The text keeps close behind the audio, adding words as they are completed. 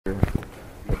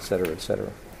et cetera, et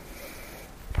cetera.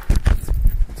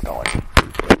 It's going.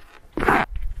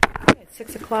 It's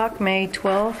 6 o'clock, May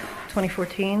 12th,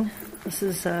 2014. This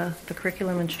is the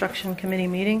Curriculum Instruction Committee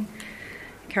meeting.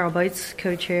 Carol Bites,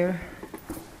 co-chair,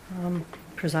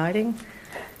 presiding.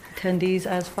 Attendees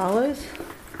as follows.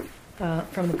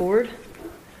 From the board,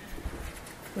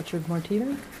 Richard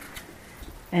Martino,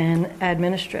 and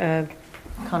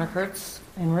Connor Kurtz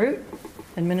en route.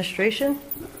 Administration,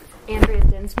 Andrea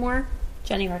Dinsmore,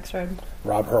 Jenny Rexroad,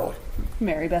 Rob Hurley.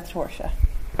 Mary Beth Torsha.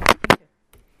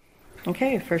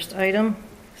 Okay, first item,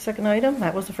 second item,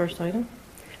 that was the first item.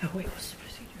 Oh wait, what's the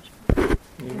procedures?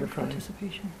 You're fine.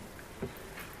 Participation.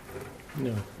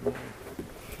 No,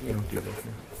 you don't do that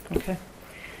here. Okay.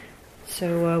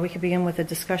 So we could begin with a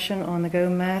discussion on the Go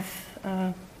Math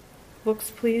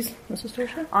books, please, Mrs.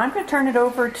 Torsha. I'm going to turn it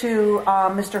over to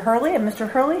Mr. Hurley, and Mr.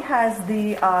 Hurley has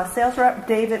the sales rep,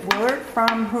 David Willard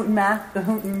from Houghton Math, the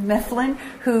Houghton Mifflin,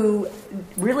 who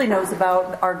really knows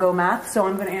about our Go Math. So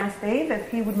I'm going to ask Dave if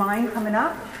he would mind coming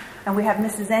up. And we have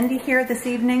Mrs. Endy here this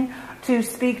evening to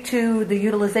speak to the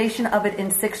utilization of it in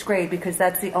 6th grade, because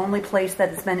that's the only place that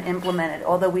it's been implemented.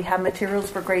 Although we have materials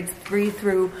for grades 3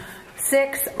 through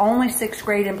 6, only 6th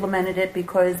grade implemented it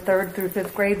because 3rd through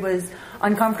 5th grade was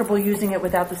uncomfortable using it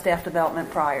without the staff development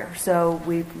prior. So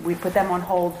we put them on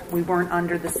hold. We weren't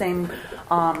under the same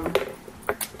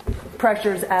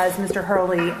pressures as Mr.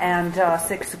 Hurley and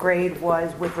 6th grade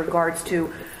was with regards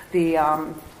to the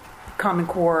Common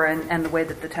Core and the way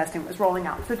that the testing was rolling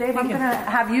out. So Dave, I'm going to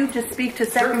have you just speak to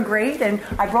 2nd grade, and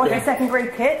I brought the 2nd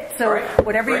grade kit, so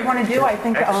whatever you want to do, I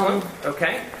think.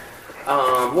 Okay.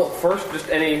 Well, first, just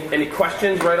any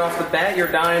questions right off the bat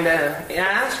you're dying to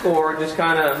ask, or just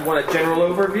kind of want a general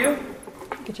overview?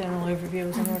 A general overview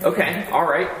is in order. Okay, all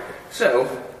right. So,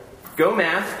 Go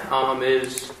Math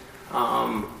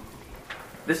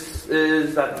this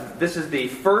is the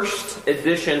first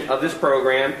edition of this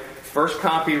program. First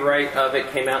copyright of it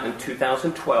came out in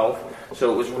 2012,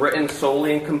 so it was written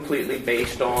solely and completely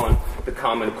based on the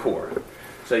Common Core.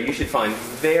 So you should find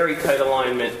very tight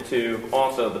alignment to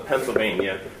also the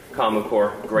Pennsylvania Common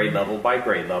Core grade level by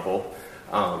grade level.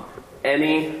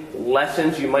 Any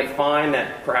lessons you might find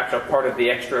that perhaps are part of the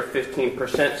extra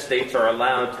 15% states are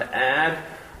allowed to add,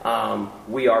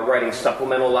 we are writing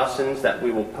supplemental lessons that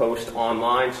we will post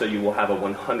online, so you will have a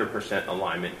 100%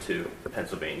 alignment to the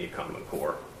Pennsylvania Common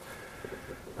Core.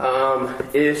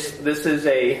 This is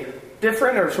a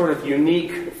different or sort of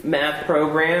unique math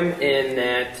program in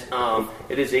that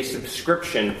it is a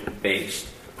subscription-based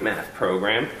math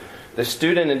program. The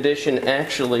student edition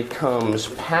actually comes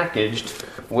packaged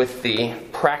with the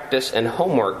practice and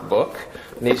homework book.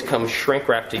 These come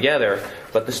shrink-wrapped together,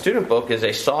 but the student book is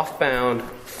a soft-bound,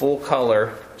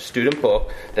 full-color student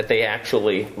book that they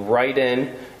actually write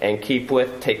in and keep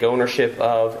with, take ownership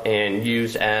of, and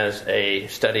use as a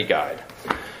study guide.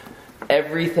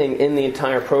 Everything in the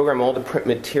entire program, all the print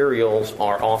materials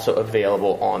are also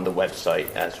available on the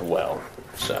website as well.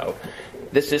 So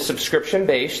this is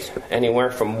subscription-based,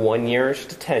 anywhere from 1 year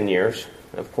to 10 years.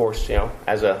 Of course,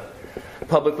 as a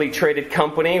publicly traded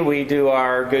company, we do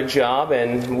our good job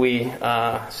and we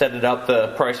set it up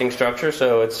the pricing structure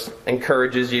so it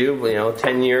encourages you.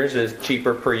 10 years is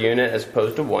cheaper per unit as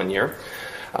opposed to 1 year.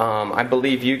 I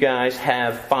believe you guys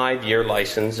have 5-year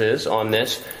licenses on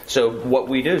this. So what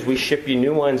we do is we ship you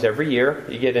new ones every year.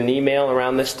 You get an email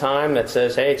around this time that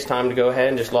says, hey, it's time to go ahead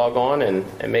and just log on and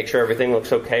make sure everything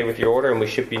looks okay with your order, and we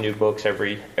ship you new books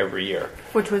every year.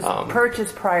 Which was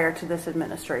purchased prior to this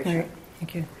administration. Right.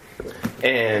 Thank you.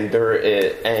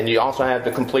 And you also have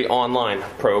the complete online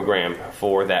program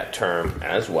for that term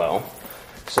as well.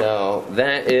 So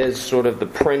that is sort of the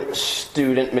print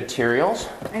student materials.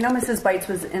 I know Mrs. Bites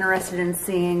was interested in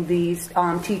seeing these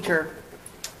teacher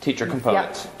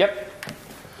components. Yep.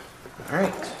 All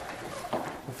right.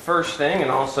 The first thing,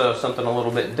 and also something a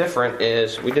little bit different,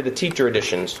 is we did the teacher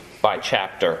editions by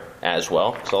chapter as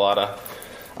well. So a lot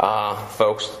of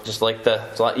folks just like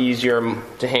it's a lot easier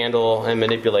to handle and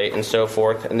manipulate and so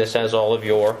forth. And this has all of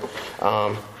your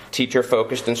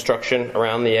teacher-focused instruction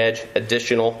around the edge,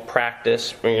 additional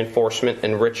practice, reinforcement,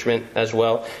 enrichment as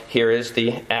well. Here is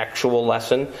the actual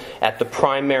lesson. At the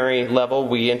primary level,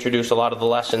 we introduce a lot of the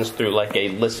lessons through like a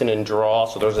listen and draw.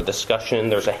 So there's a discussion,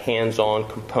 there's a hands-on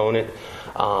component.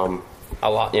 A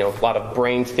lot of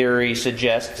brain theory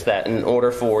suggests that in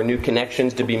order for new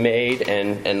connections to be made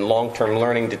and long-term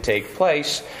learning to take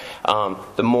place,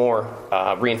 the more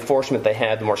reinforcement they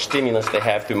have, the more stimulus they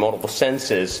have through multiple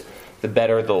senses, the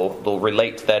better they'll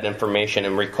relate to that information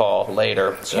and recall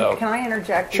later. So, Can I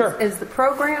interject? Sure. Is the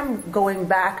program going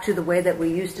back to the way that we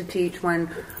used to teach when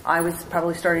I was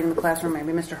probably starting in the classroom,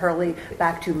 maybe Mr. Hurley,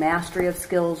 back to mastery of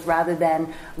skills rather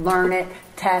than learn it,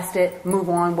 test it, move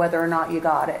on whether or not you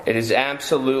got it? it is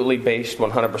absolutely based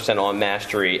 100% on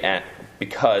mastery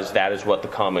because that is what the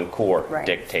Common Core Right.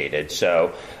 dictated.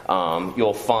 So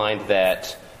you'll find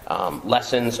that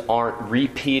lessons aren't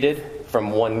repeated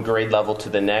from one grade level to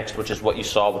the next, which is what you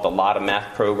saw with a lot of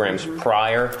math programs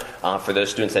prior. For those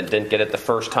students that didn't get it the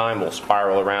first time, will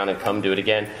spiral around and come do it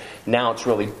again. Now it's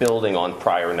really building on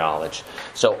prior knowledge.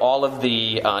 So all of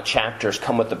the chapters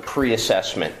come with a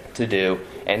pre-assessment to do,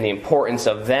 and the importance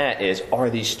of that is, are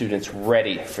these students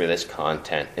ready for this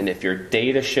content? And if your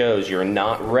data shows you're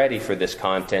not ready for this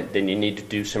content, then you need to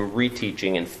do some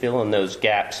reteaching and fill in those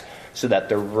gaps so that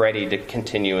they're ready to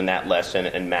continue in that lesson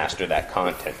and master that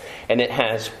content. And it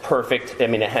has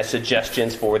it has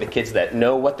suggestions for the kids that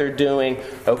know what they're doing.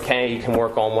 Okay, you can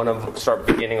work on start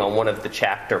beginning on one of the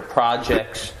chapter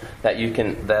projects that you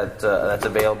can that's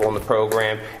available in the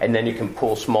program, and then you can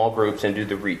pull small groups and do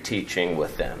the reteaching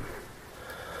with them.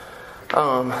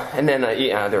 And then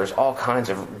there's all kinds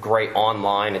of great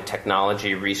online and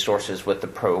technology resources with the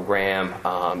program.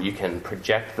 You can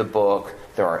project the book.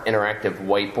 There are interactive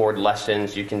whiteboard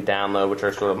lessons you can download, which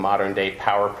are sort of modern-day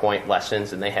PowerPoint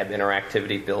lessons, and they have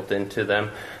interactivity built into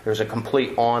them. There's a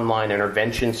complete online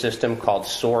intervention system called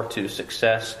Soar to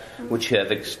Success, which you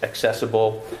have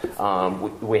accessible.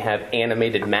 We have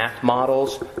animated math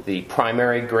models. The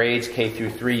primary grades, K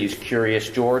through 3, use Curious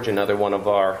George, another one of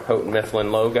our Houghton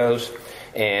Mifflin logos.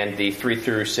 And the 3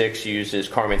 through 6 uses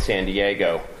Carmen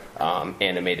Sandiego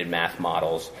animated math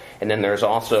models. And then there's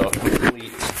also a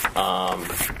complete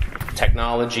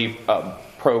technology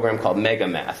program called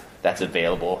MegaMath that's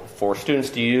available for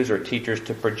students to use or teachers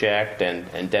to project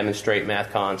and demonstrate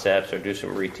math concepts or do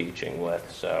some reteaching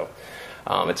with. So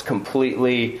it's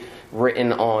completely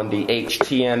written on the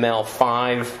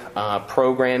HTML5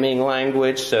 programming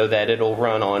language so that it'll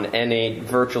run on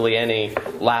virtually any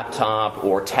laptop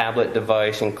or tablet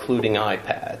device, including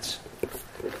iPads.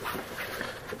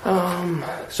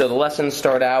 So the lessons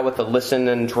start out with a listen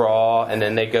and draw, and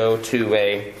then they go to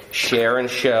a share and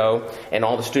show, and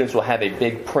all the students will have a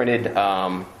big printed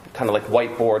kind of like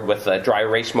whiteboard with a dry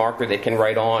erase marker they can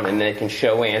write on, and they can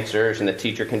show answers, and the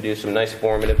teacher can do some nice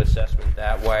formative assessment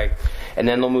that way. And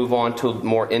then they'll move on to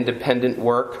more independent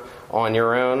work on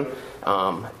your own.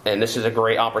 And this is a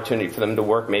great opportunity for them to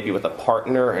work maybe with a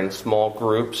partner in small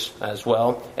groups as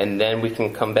well. And then we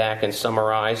can come back and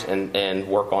summarize and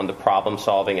work on the problem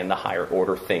solving and the higher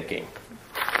order thinking.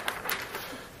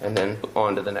 And then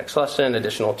on to the next lesson,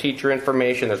 additional teacher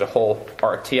information. There's a whole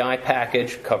RTI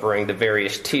package covering the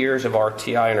various tiers of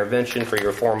RTI intervention for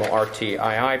your formal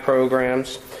RTII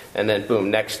programs. And then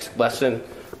boom, next lesson,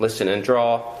 listen and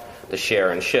draw, the share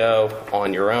and show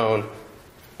on your own.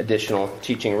 Additional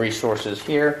teaching resources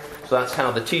here. So that's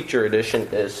how the teacher edition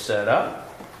is set up.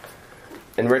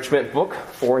 Enrichment book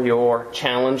for your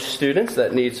challenge students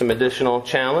that need some additional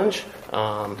challenge.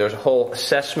 There's a whole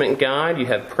assessment guide. You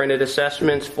have printed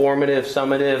assessments, formative,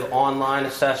 summative, online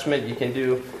assessment. You can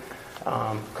do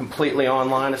completely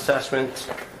online assessments.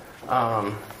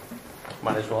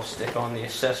 Might as well stick on the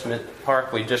assessment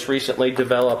part. We just recently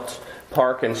developed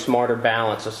PARC and Smarter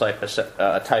Balance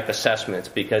type assessments,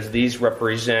 because these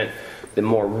represent the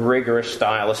more rigorous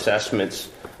style assessments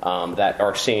that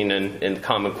are seen in the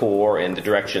Common Core and the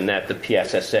direction that the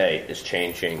PSSA is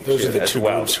changing. Those are the as two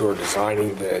well. groups who are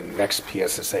designing the next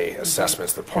PSSA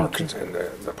assessments, the PARC and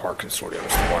the PARC consortium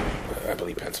is the one I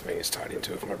believe Pennsylvania is tied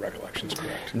into, if my recollection is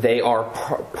correct. They are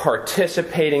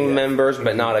participating members,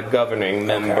 but not a governing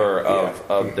member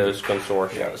of those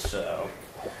consortia. Yeah. So,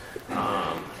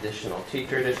 additional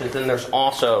teacher editions. Then there's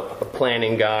also a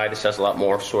planning guide. This has a lot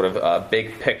more sort of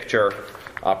big picture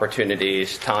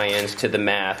opportunities, tie-ins to the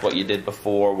math, what you did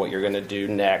before, what you're going to do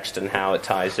next, and how it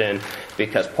ties in.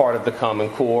 Because part of the Common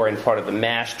Core and part of the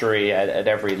mastery at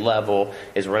every level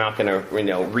is we're not going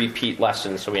to repeat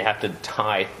lessons, so we have to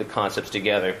tie the concepts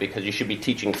together, because you should be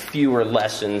teaching fewer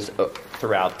lessons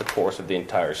throughout the course of the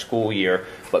entire school year,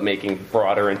 but making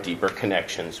broader and deeper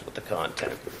connections with the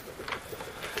content.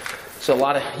 So a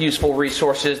lot of useful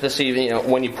resources this evening.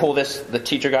 When you pull the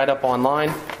teacher guide up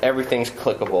online, everything's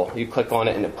clickable. You click on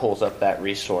it and it pulls up that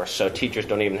resource. So teachers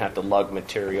don't even have to lug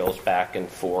materials back and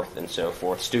forth and so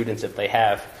forth. Students, if they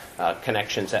have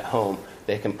connections at home,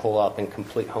 they can pull up and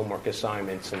complete homework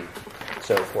assignments and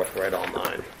so forth right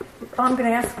online. I'm going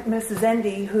to ask Mrs.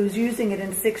 Endy, who's using it in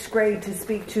 6th grade, to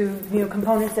speak to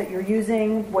components that you're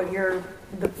using, what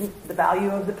the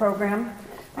value of the program.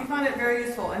 We find it very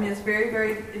useful. I mean, it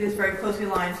is very closely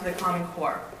aligned to the Common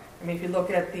Core. I mean, if you look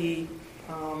at the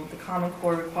Common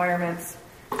Core requirements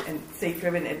and Safe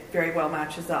Driven, it very well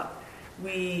matches up.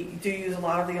 We do use a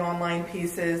lot of the online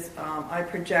pieces. I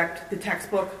project the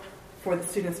textbook for the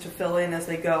students to fill in as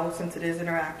they go, since it is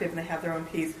interactive and they have their own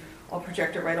piece. I'll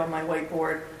project it right on my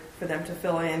whiteboard for them to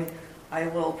fill in. I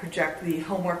will project the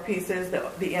homework pieces,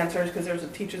 the answers, because there's a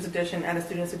teacher's edition and a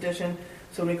student's edition.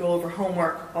 So when we go over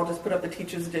homework, I'll just put up the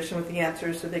teacher's edition with the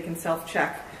answers so they can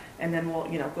self-check, and then we'll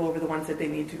go over the ones that they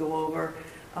need to go over.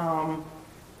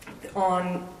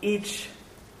 On each,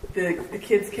 the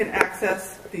kids can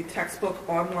access the textbook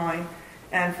online,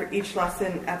 and for each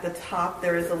lesson at the top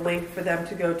there is a link for them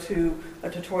to go to a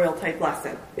tutorial type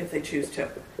lesson if they choose to.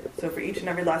 So for each and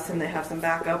every lesson they have some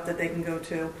backup that they can go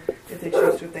to if they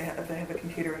choose to, if they have a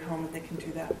computer at home, they can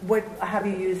do that. What have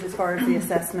you used as far as the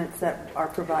assessments that are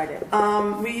provided?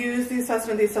 We use the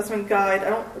assessment guide.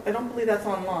 I don't believe that's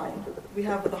online. We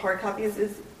have the hard copy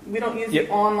we don't use the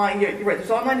online. You're right.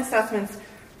 There's online assessments,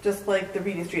 just like the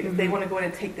Reading Street. If they want to go in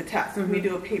and take the test, we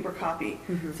do a paper copy.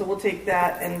 So we'll take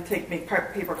that and make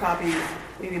paper copies,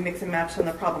 maybe mix and match some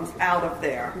of the problems out of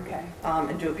there,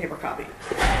 and do a paper copy.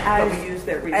 But we use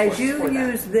their resources As you for that.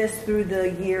 use this through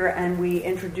the year, and we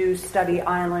introduced Study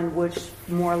Island, which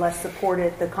more or less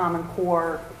supported the Common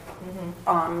Core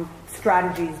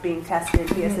strategies being tested,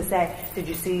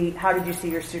 PSSA. How did you see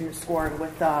your students scoring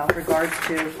with regards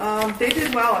to? They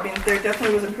did well. I mean, there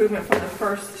definitely was improvement from the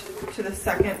first to the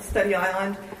second Study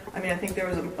Island. I mean, I think there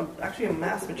was actually a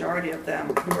mass majority of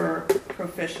them were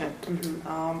proficient,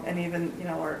 and even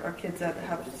our kids that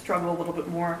have struggled a little bit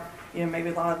more. Maybe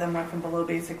a lot of them went from below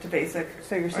basic to basic.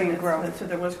 So you're seeing growth. So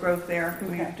there was growth there.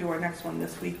 Okay. We do our next one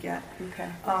this week yet. Okay.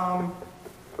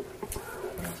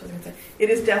 What else was I gonna say? It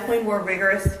is definitely more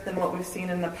rigorous than what we've seen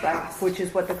in the past. Which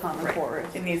is what the Common Core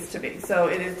is. It needs to be. So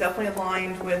it is definitely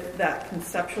aligned with that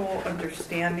conceptual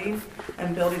understanding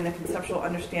and building the conceptual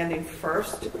understanding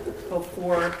first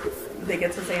before they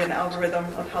get to say an algorithm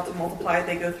of how to multiply.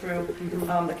 They go through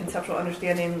the conceptual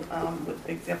understanding with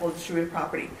the example of distributive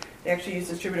property. They actually use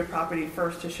distributive property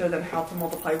first to show them how to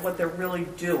multiply, what they're really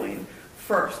doing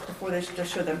first before they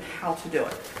just show them how to do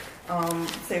it.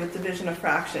 Say with division of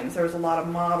fractions, there was a lot of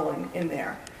modeling in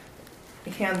there.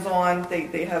 Hands-on,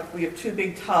 we have two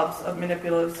big tubs of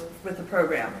manipulatives with the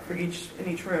program in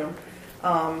each room.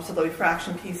 So there'll be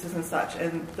fraction pieces and such,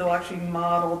 and they'll actually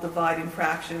model dividing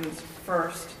fractions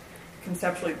first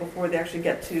conceptually before they actually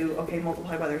get to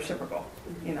multiply by the reciprocal,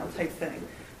 type thing.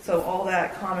 So all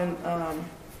that common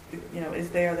is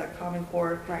there, that Common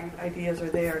Core ideas are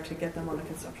there to get them on the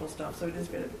conceptual stuff. So it is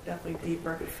definitely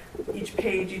deeper. Each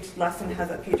lesson has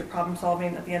that page of problem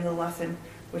solving at the end of the lesson,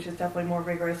 which is definitely more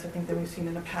rigorous, I think, than we've seen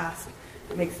in the past.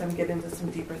 It makes them get into some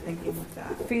deeper thinking with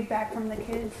that. Feedback from the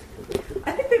kids?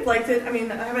 I think they've liked it. I mean,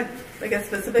 I haven't,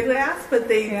 specifically asked, but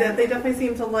they definitely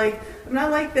seem to like. I mean, I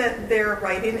like that they're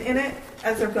writing in it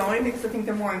as they're going, because I think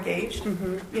they're more engaged,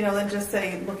 than just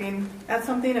say looking at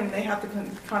something. I mean, they have to they're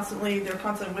constantly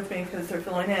with me because they're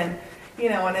filling in,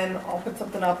 and then I'll put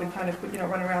something up and kind of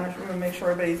run around the room and make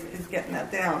sure everybody is getting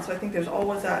that down. So I think there's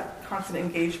always that constant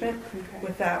engagement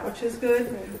with that, which is good.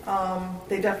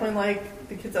 They definitely like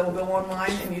the kids that will go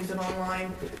online and use it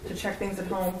online to check things at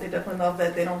home. They definitely love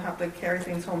that they don't have to carry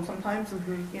things home sometimes,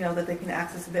 that they can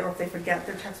access it there. Or if they forget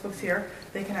their textbooks here,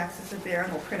 they can access it there,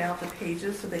 and they'll print out the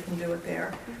pages so they can do it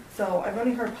there. So I've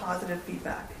only heard positive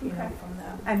feedback, from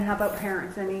them. And how about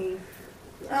parents? Any?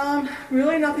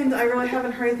 Really nothing. I really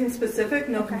haven't heard anything specific.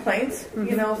 No complaints.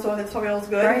 So that's probably always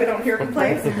good. We don't hear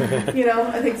complaints.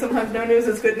 I think sometimes no news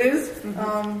is good news.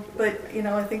 But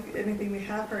I think anything we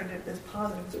have heard is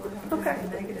positive. So we haven't heard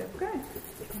anything negative. Good.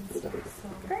 So,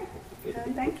 Great.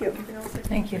 okay. Thank you. Anything else?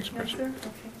 Thank you. Yes, sir?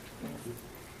 Okay.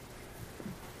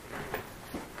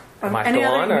 Am I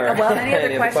still on, or any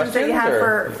other questions that you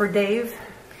have for Dave?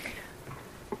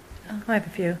 I have a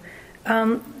few.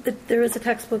 There is a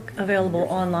textbook available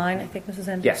online, I think Mrs.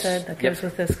 Andrews said, that goes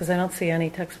with this, because I don't see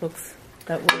any textbooks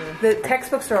that were... The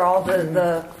textbooks are all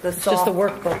the It's just the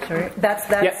workbooks, right? That's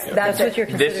what you're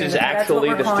considering. This is actually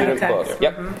the student book.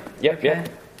 Yep. Okay.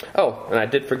 Oh, and I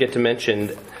did forget to mention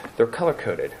they're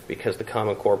color-coded because the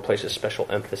Common Core places special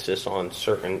emphasis on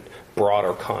certain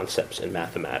broader concepts in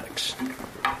mathematics.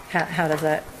 How does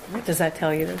that... What does that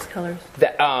tell you, those colors?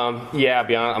 Beyond,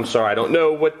 I'm sorry, I don't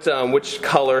know which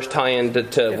colors tie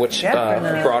into which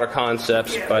broader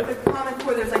concepts, but... The Common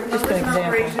Core, there's numbers and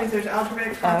operations, there's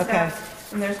algebraic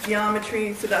concepts, and there's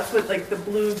geometry, so that's what the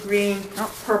blue, green,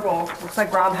 purple... Looks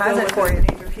like Rob has it for you.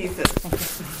 Major pieces.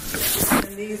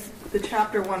 And the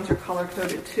chapter ones are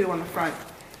color-coded too on the front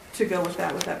to go with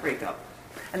that breakup.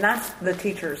 And that's the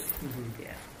teachers. Yeah.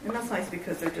 And that's nice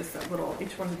because they're just a little,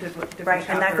 each one did with different Right,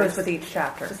 and that goes chapters. with each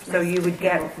chapter. Just So nice you would to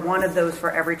get handle for one us. of those for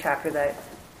every chapter that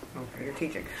you're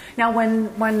teaching. Now,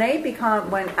 when they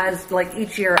become, as like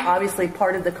each year, obviously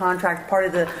part of the contract, part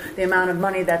of the amount of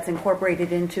money that's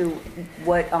incorporated into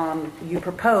what you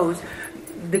propose,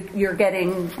 you're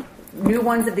getting new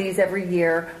ones of these every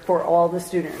year for all the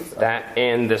students. That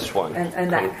and this one.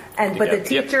 But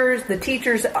the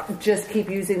teachers just keep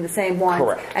using the same ones.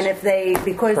 Correct. And if they,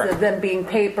 because Correct. of them being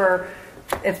paper,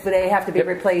 if they have to be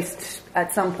replaced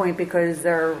at some point because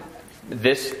they're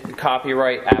This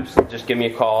copyright, absolutely, just give me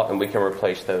a call and we can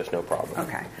replace those, no problem.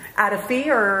 okay, at a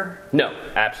fee or No,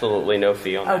 absolutely no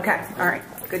fee on that. okay, all right,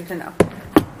 good to know.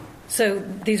 So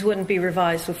these wouldn't be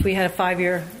revised if we had a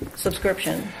 5-year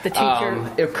subscription. The teacher,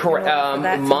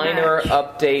 Minor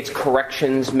updates,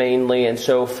 corrections mainly, and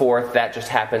so forth. That just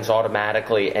happens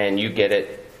automatically, and you get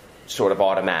it sort of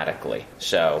automatically.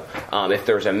 So if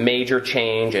there's a major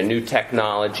change, a new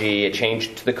technology, a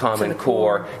change to the Common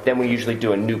Core, then we usually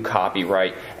do a new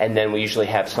copyright, and then we usually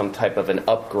have some type of an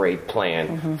upgrade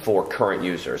plan for current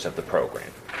users of the program.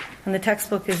 And the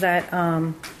textbook, is that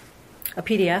a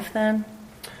PDF then?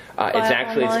 It's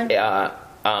actually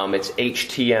it's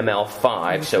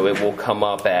HTML5, so it will come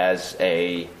up as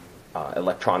a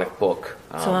electronic book.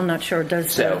 So I'm not sure. Do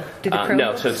the No,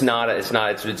 Chromebooks? so it's not.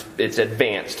 It's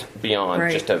advanced beyond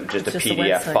Right. just a It's just a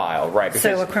PDF website. file, right?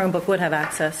 So a Chromebook would have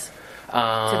access to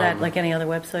that, like any other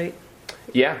website.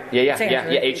 Yeah.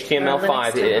 Standard.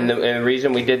 HTML5, Linux. and the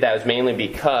reason we did that was mainly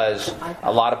because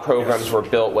a lot of programs were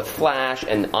built with Flash,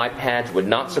 and iPads would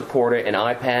not support it. And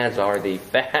iPads are the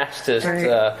fastest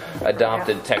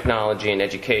adopted technology in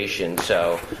education,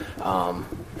 so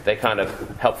they kind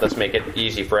of helped us make it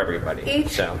easy for everybody.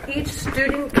 Each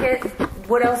student kit,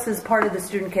 what else is part of the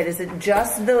student kit? Is it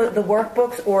just the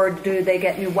workbooks, or do they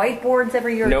get new whiteboards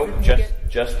every year? Nope,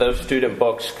 just those student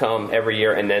books come every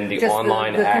year, and then the Just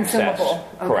online the access. consumable.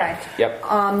 Okay. Correct.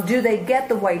 Yep. Do they get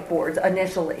the whiteboards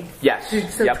initially? Yes.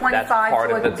 So Yep, 25 that's part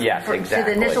to, of the yes, to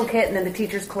exactly. the initial kit, and then the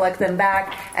teachers collect them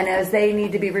back. And as they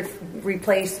need to be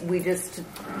replaced, we just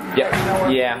Yep.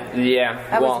 let you know. Yeah.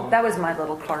 That was my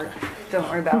little part. Don't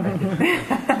worry about it.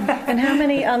 And how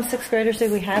many 6th graders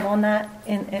do we have on that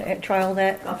in trial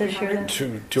that this year? Then?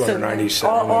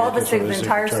 297. All the I think,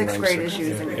 entire sixth grade 296. is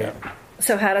using it. Yeah.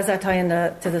 So how does that tie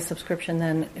into the subscription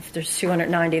then? If there's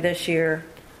 290 this year,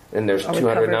 And there's Are we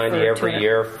covered 290 for every 200?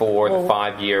 year for the Well,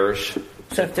 5 years.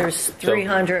 so if there's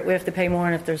 300, we have to pay more,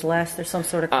 and if there's less, there's some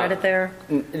sort of credit there?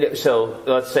 So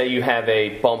let's say you have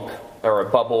a bump or a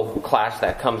bubble class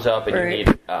that comes up, and Right. you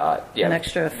need An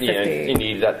extra 50. You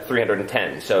need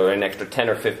 310, so an extra 10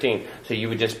 or 15. So you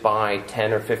would just buy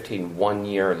 10 or 15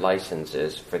 1-year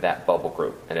licenses for that bubble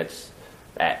group, and it's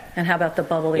at And how about the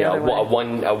bubble the other way?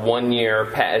 a 1 year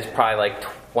is probably like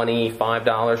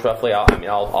 $25 roughly.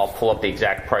 I'll pull up the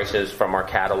exact prices from our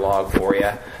catalog for you.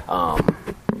 No,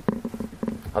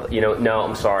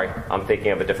 I'm sorry. I'm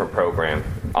thinking of a different program.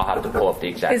 I'll have to pull up the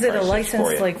exact Is it a prices license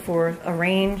for you. like for a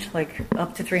range, like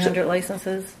up to 300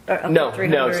 licenses? Or up No, to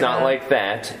 300, it's not like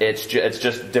that. It's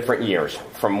just different years.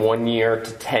 From 1 year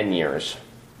to 10 years,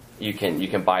 you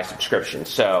can buy subscriptions.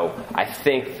 So I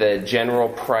think the general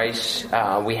price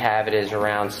we have it is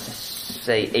around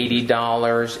say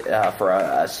 $80 for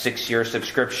a 6-year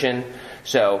subscription.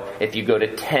 So if you go to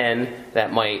 10,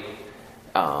 that might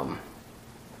go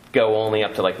only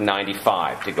up to like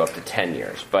 95 to go up to 10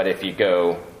 years. But if you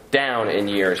go down in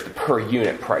years, the per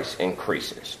unit price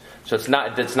increases. So it's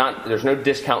not there's no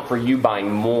discount for you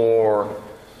buying more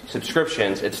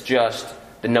subscriptions. It's just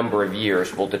the number of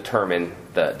years will determine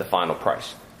the final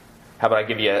price. How about I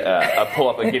give you a pull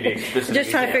up and give you a specific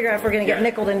Just trying to figure out if we're going to get Yeah.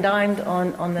 nickeled and dimed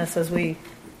on this as we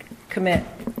commit.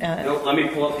 No, let me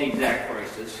pull up the exact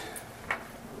prices.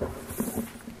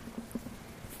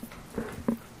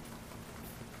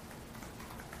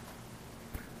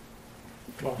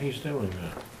 While he's doing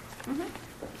that,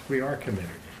 we are committed.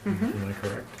 Am I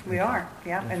correct? We are,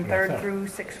 yeah, That's in what I 3rd thought. through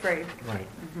 6th grade. Right.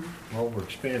 All we're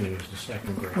expanding is the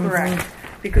 2nd grade. Correct,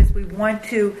 because we want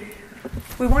to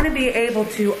be able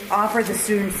to offer the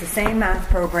students the same math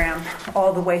program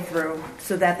all the way through,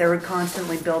 so that they're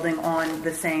constantly building on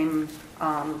the same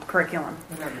curriculum.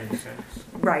 That makes sense.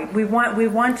 Right. We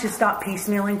want to stop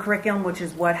piecemealing curriculum, which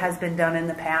is what has been done in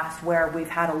the past, where we've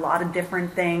had a lot of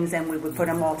different things and we would put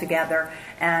them all together.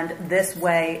 And this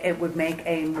way, it would make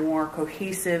a more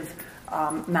cohesive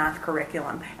math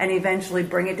curriculum, and eventually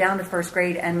bring it down to 1st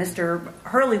grade. And Mr.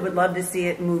 Hurley would love to see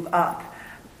it move up.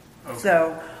 Okay.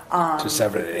 So To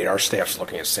 7 and 8. Our staff's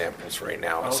looking at samples right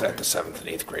now. It's at the 7th and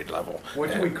 8th grade level.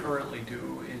 What do we currently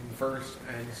do in first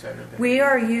and second? We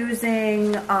are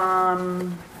using,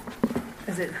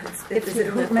 is it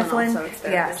Hoot Mifflin? also, it's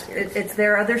their Yes, other series. it's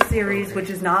their other series, which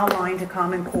is not aligned to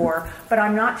Common Core, but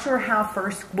I'm not sure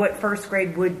what first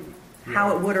grade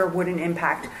how it would or wouldn't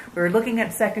impact. We were looking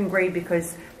at second grade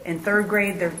because in third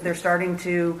grade, they're starting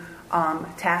to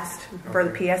test for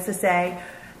the PSSA.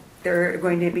 They're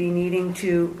going to be needing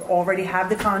to already have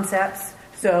the concepts,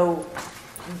 so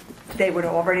they would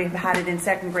already have had it in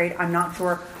second grade. I'm not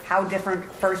sure how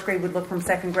different first grade would look from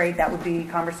second grade. That would be a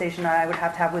conversation that I would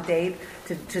have to have with Dave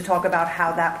to talk about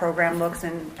how that program looks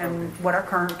and what our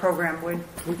current program would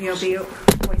be. Do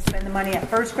I spend the money at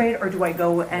first grade, or do I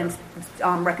go and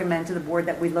recommend to the board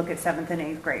that we look at 7th and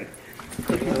 8th grade?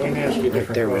 Let me ask you a Right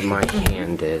different there where my question.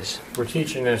 hand is. We're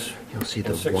teaching this You'll see in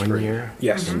the 6th 1 grade. year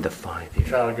Yes. and the 5 year.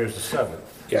 Child goes to 7th.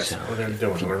 Yes. So What are they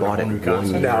doing? if you We're bought it learning 1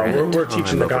 concepts? year No, at a we're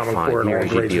teaching the time, over Common 5 Core in all years,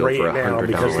 you'd grades be right over now $100.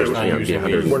 because they're You'd not be using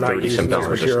we're not $130 using some those dollars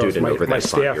a materials. student over My that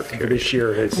 5 year staff period. this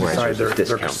year has Whereas decided there's they're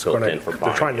discounts built in for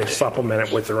buying trying to it. supplement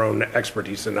it with their own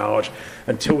expertise and knowledge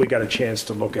until we got a chance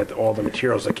to look at all the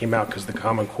materials that came out because the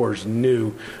Common Core is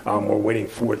new. We're waiting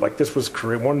for it. Like this was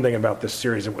created. One thing about this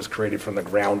series, it was created from the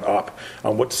ground up.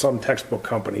 What some textbook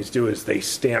companies do is they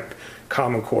stamp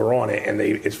Common Core on it, and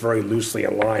it's very loosely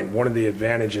aligned. One of the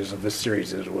advantages of this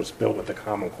series is it was built with the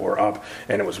Common Core up,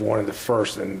 and it was one of the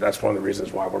first, and that's one of the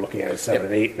reasons why we're looking at it 7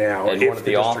 and 8 now. And if one of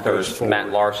the district goes authors, forward. Matt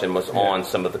Larson, was on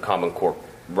some of the Common Core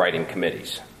writing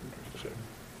committees.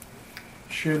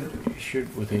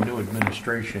 Should with a new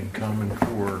administration, Common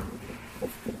Core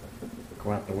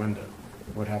go out the window?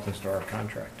 What happens to our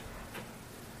contract?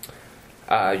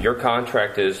 Your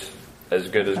contract is as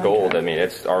good as gold. I mean,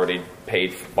 it's already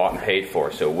bought and paid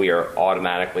for. So we are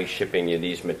automatically shipping you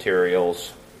these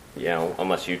materials,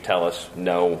 unless you tell us,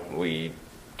 no, we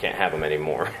can't have them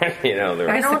anymore. I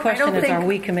guess the question is, think- are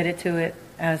we committed to it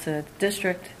as a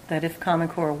district, that if Common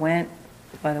Core went,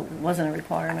 but it wasn't a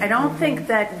requirement? I don't think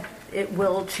that it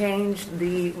will change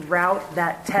the route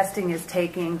that testing is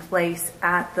taking place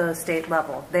at the state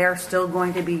level. They're still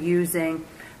going to be using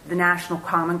the National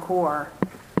Common Core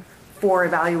for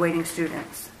evaluating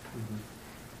students.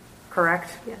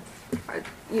 Correct? Yes.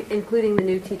 Including the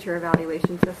new teacher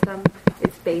evaluation system,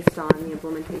 it's based on the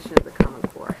implementation of the Common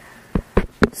Core.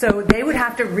 So they would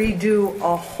have to redo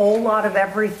a whole lot of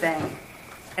everything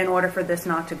in order for this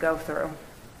not to go through.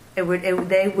 And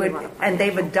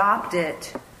they've adopted,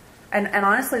 and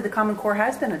honestly, the Common Core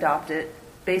has been adopted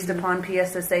based upon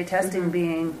PSSA testing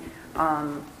being,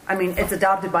 it's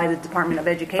adopted by the Department of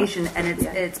Education, and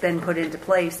it's been put into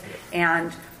place.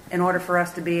 And in order for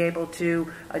us to be able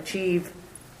to achieve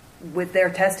with their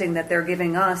testing that they're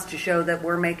giving us to show that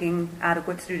we're making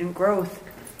adequate student growth,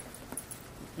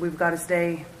 we've got to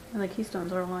stay And the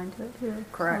Keystones are aligned to it too.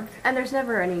 correct. And there's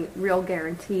never any real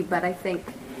guarantee, but I think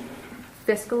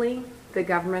fiscally, the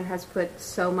government has put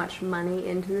so much money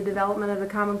into the development of the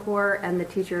Common Core and the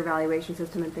teacher evaluation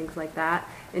system and things like that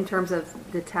in terms of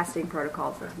the testing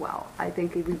protocols as well. I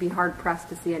think it would be hard pressed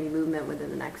to see any movement within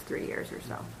the next 3 years or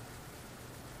so.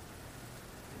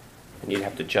 And you'd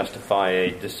have to justify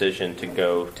a decision to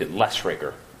go to less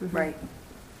rigor. Right.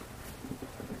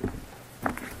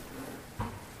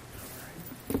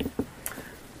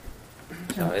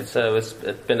 So it's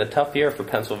been a tough year for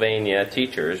Pennsylvania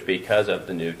teachers because of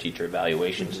the new teacher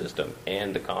evaluation system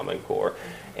and the Common Core,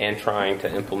 and trying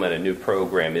to implement a new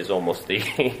program is almost the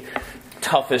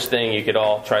toughest thing you could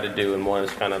all try to do in one. Is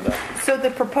kind of the So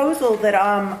the proposal that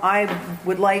I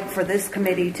would like for this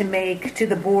committee to make to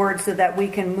the board so that we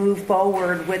can move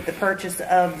forward with the purchase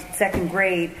of second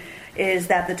grade is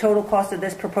that the total cost of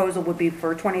this proposal would be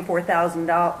for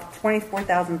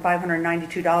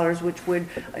 $24,592, which would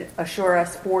assure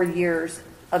us 4 years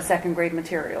of second grade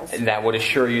materials. and that would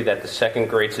assure you that the second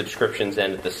grade subscriptions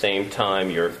end at the same time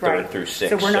your third through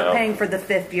sixth. So we're not paying for the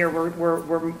fifth year.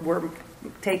 We're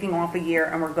taking off a year,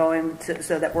 and we're going to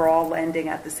so that we're all ending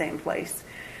at the same place.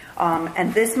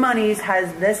 And this money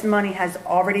has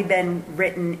already been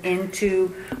written into,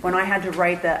 when I had to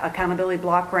write the accountability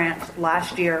block grant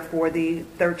last year for the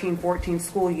 13-14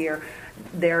 school year,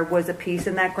 there was a piece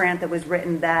in that grant that was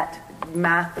written that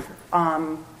math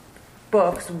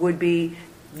books would be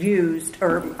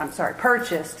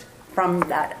purchased from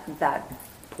that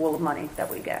pool of money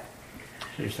that we get.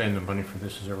 So you're saying the money for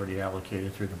this is already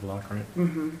allocated through the block grant?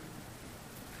 Mm-hmm.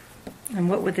 And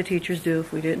what would the teachers do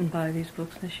if we didn't buy these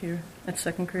books this year at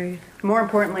second grade? More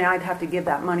importantly, I'd have to give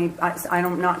that money.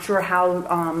 I'm not sure how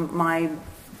my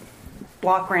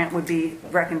block grant would be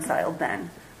reconciled then.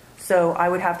 So I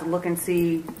would have to look and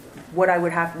see what I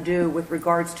would have to do with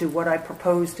regards to what I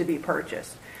propose to be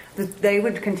purchased. They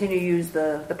would continue to use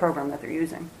the program that they're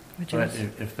using. But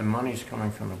if the money's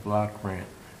coming from the block grant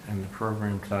and the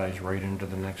program ties right into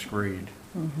the next grade,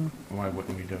 why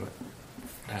wouldn't we do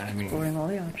it? I mean, Exploring all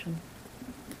the options.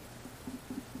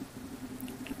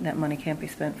 That money can't be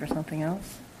spent for something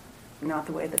else? Not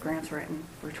the way the grant's written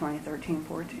for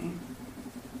 2013-14.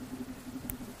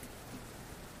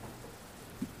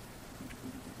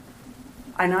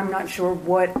 And I'm not sure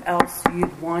what else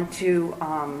you'd want to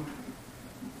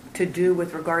do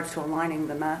with regards to aligning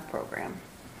the math program.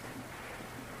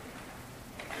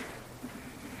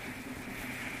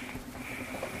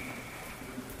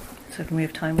 So can we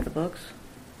have time with the books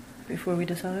before we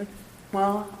decide?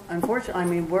 Well, unfortunately, I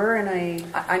mean, we're in a.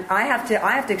 I have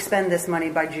to expend this money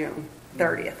by June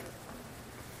 30th.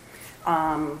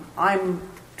 I'm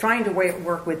trying to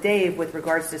work with Dave with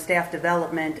regards to staff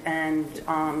development and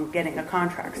getting a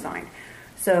contract signed.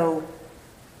 So.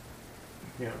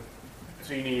 Yeah.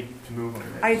 So you need to move on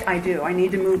it. I do. I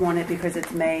need to move on it because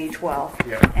it's May 12th.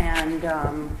 Yeah.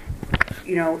 And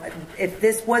you know, if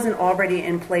this wasn't already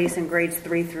in place in grades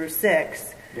 3 through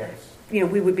 6. Yes. You know,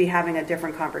 we would be having a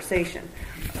different conversation.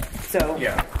 So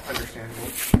Yeah, understandable.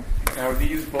 Now,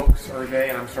 these books, are they,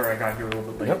 and I'm sorry I got here a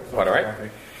little bit late. Nope, so quite all right.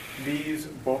 traffic. These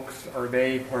books, are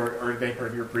they part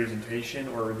of your presentation,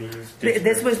 or are these?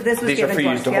 this was These are given for you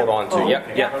us. to Yep. hold on to. Oh, Yep,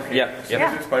 okay. yep, Okay. yep, So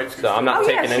yep. this is by- So I'm not Oh, yeah,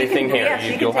 taking she can anything do- here. yeah, she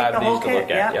can You'll take have the these whole to look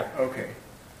kit, at. yep. Yep. Okay.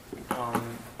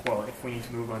 Well, if we need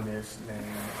to move on this, then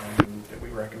I move that we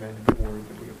recommend to the board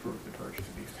that we approve the purchase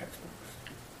of these textbooks.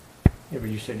 yeah, but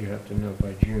you said you have to know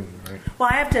by June, right? Well,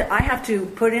 I have to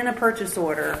put in a purchase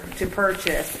order to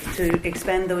purchase, to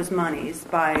expend those monies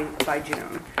by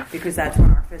June, because that's when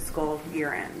our fiscal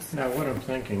year ends. Now, what I'm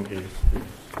thinking is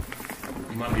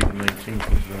Monday the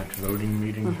 19th is the next voting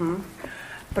meeting.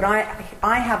 But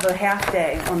I have a half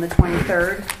day on the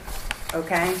 23rd,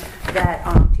 okay, that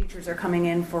teachers are coming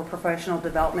in for professional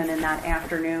development in that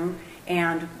afternoon,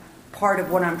 and part of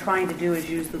what I'm trying to do is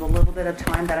use the little bit of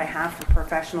time that I have for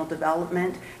professional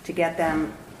development to get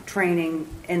them training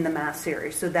in the math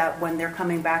series, so that when they're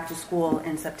coming back to school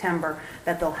in September,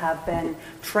 that they'll have been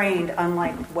trained.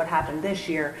 Unlike what happened this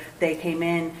year, they came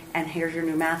in and here's your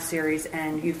new math series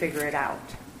and you figure it out.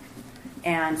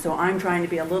 And so I'm trying to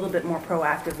be a little bit more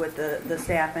proactive with the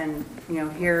staff, and you know,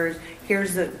 here's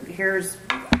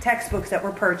textbooks that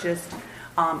were purchased.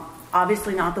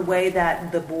 Obviously not the way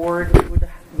that the board would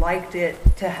have liked it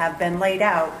to have been laid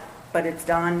out, but it's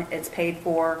done, it's paid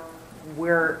for.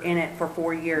 We're in it for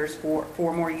 4 years, four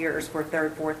more years for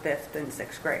 3rd, 4th, 5th, and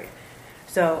 6th grade.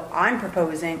 So I'm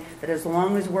proposing that as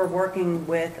long as we're working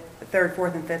with 3rd,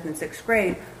 4th, and 5th, and 6th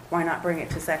grade, why not bring it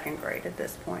to 2nd grade at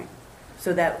this point?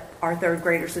 So that our 3rd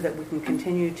graders, so that we can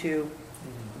continue to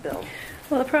build.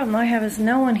 Well, the problem I have is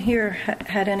no one here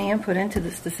had any input into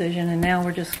this decision, and now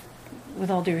we're just,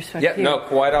 with all due respect Yep, to you, no,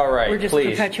 quite all right. we're just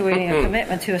Please. perpetuating a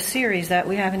commitment to a series that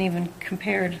we haven't even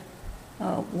compared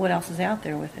what else is out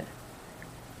there with it.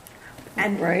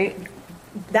 And Right?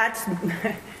 that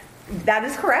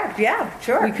is correct. Yeah,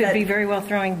 sure. We could be very well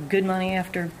throwing good money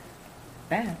after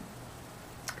bad.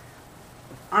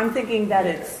 I'm thinking that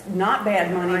it's not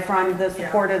bad money from the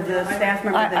support of the staff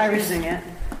member that's using it.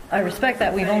 I respect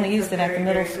that. We've only used it at the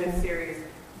middle Very good school. series,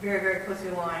 very, very closely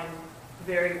aligned,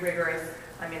 very rigorous.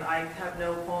 I mean, I have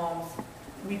no qualms.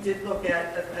 We did look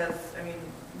at,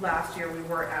 last year we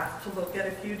were asked to look at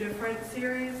a few different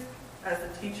series as the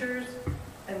teachers,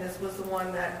 and this was the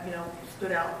one that, you know,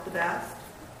 stood out the best.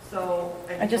 So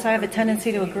I have a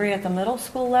tendency to agree at the middle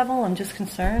school level. I'm just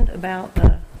concerned about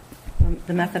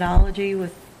the methodology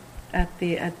at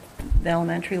the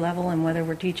elementary level, and whether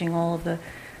we're teaching all of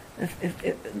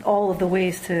the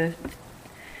ways to,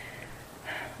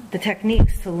 the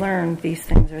techniques to learn these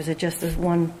things, or is it just as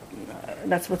one?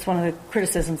 That's what's one of the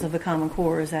criticisms of the Common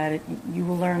Core, is that you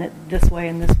will learn it this way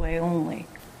and this way only.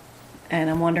 And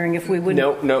I'm wondering if we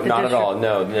wouldn't. No, not at all.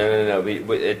 No.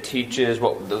 It teaches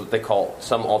what they call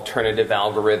some alternative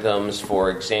algorithms.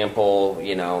 For example,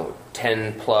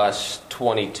 10 plus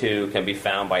 22 can be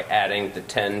found by adding the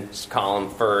 10's column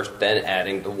first, then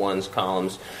adding the 1's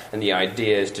columns. And the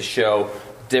idea is to show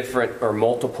different or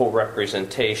multiple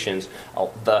representations,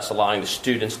 thus allowing the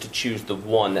students to choose the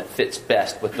one that fits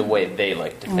best with the way they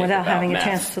like to think without about having math. a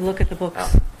chance to look at the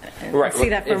books. Right. See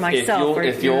that for myself.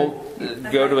 If you'll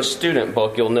go to a student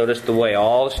book, you'll notice the way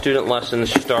all the student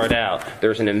lessons start out.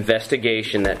 There's an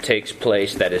investigation that takes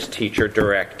place that is teacher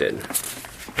directed.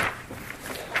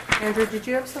 Andrew, did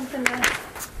you have something to add?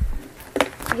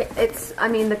 Yeah,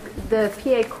 the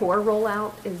PA core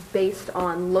rollout is based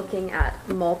on looking at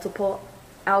multiple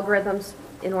algorithms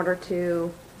in order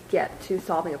to get to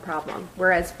solving a problem.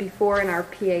 Whereas before in our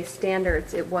PA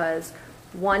standards, it was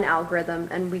one algorithm,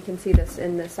 and we can see this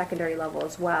in the secondary level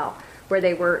as well, where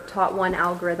they were taught one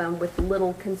algorithm with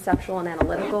little conceptual and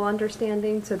analytical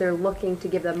understanding. So they're looking to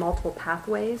give them multiple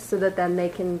pathways so that then they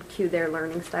can cue their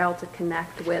learning style to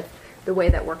connect with the way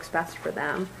that works best for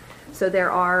them. So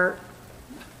there are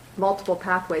multiple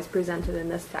pathways presented in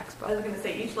this I textbook. was going to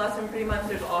say each lesson pretty much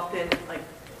there's often like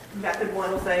method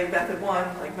 1 will say method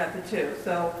 1, like method 2.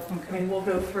 So I mean we'll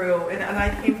go through, and I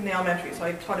came from the elementary, so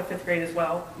I taught a 5th grade as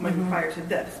well prior to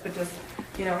this. But just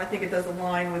and I think it does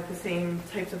align with the same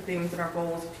types of things and our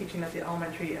goals of teaching at the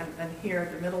elementary and here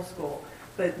at the middle school.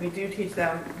 But we do teach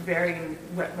them varying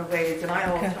ways, and I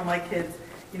always tell my kids,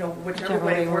 whichever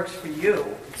way works for you.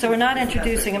 So we're not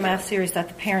introducing a math series that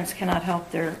the parents cannot help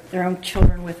their own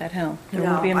children with at home. There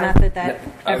will be a method that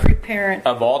every parent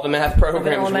Of all the math programs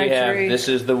we have, elementary- this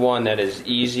is the one that is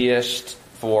easiest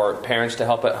for parents to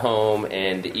help at home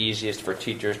and the easiest for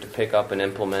teachers to pick up and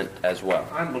implement as well.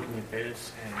 I'm looking at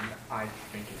this, and I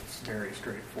think it's very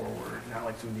straightforward. Not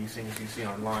like some of these things you see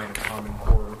online, a Common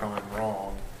Core gone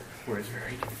wrong, where it's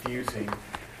very confusing.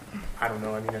 I don't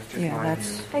know. I mean, that's just my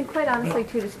view. And quite honestly,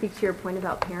 too, to speak to your point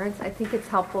about parents, I think it's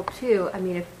helpful, too. I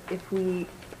mean, if we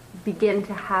begin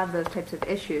to have those types of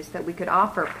issues, that we could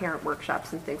offer parent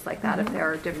workshops and things like that if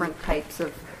there are different types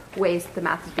of ways the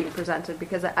math is being presented,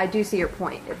 because I do see your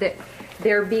point. That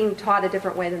they're being taught a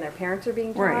different way than their parents are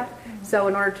being taught. Right. So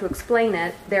in order to explain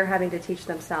it, they're having to teach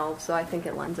themselves. So I think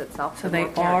it lends itself So to they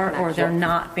more parent are, or connection. they're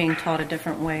not being taught a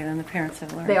different way than the parents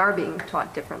have learned. They are being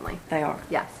taught differently. They are.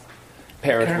 Yes.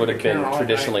 Parents would have been Carol,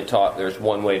 traditionally taught there's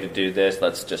one way to do this.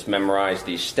 Let's just memorize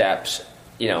these steps,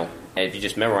 and if you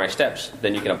just memorize steps,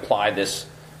 then you can apply this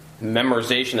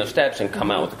memorization of steps and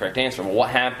come out with the correct answer. Well, what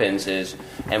happens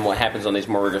on these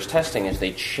more rigorous testing is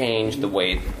they change the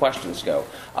way the questions go.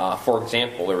 For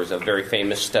example, there was a very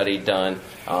famous study done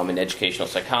in educational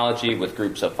psychology with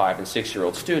groups of 5 and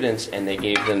 6-year-old students, and they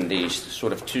gave them these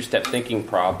sort of two-step thinking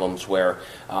problems where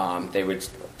they would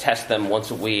test them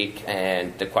once a week,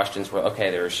 and the questions were,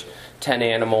 okay, there's 10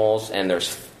 animals, and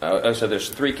there's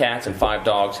 3 cats and 5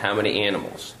 dogs. How many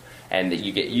animals? And that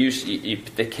you get used,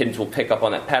 the kids will pick up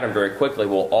on that pattern very quickly.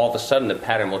 Well, all of a sudden the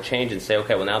pattern will change and say,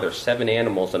 okay, well now there's 7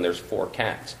 animals and there's 4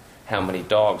 cats. How many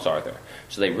dogs are there?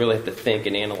 So they really have to think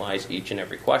and analyze each and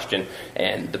every question.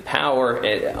 And the power,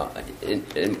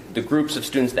 in the groups of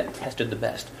students that tested the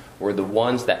best were the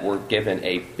ones that were given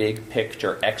a big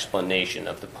picture explanation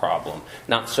of the problem.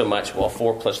 Not so much, well,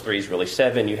 4 plus 3 is really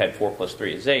 7, you had 4 plus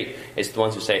 3 is 8. It's the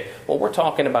ones who say, well, we're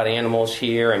talking about animals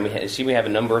here, and we have a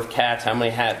number of cats. How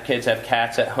many kids have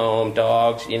cats at home,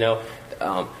 dogs,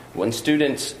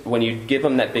 When you give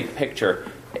them that big picture,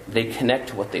 they connect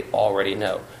to what they already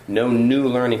know. No new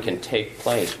learning can take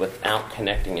place without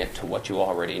connecting it to what you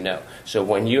already know. So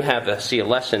when you see a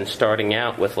lesson starting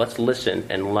out with let's listen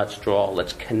and let's draw,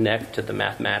 let's connect to the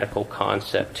mathematical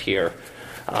concept here,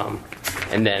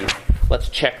 and then let's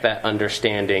check that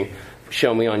understanding.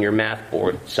 Show me on your math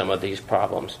board some of these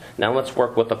problems. Now let's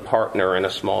work with a partner in a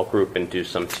small group and do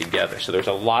some together. So there's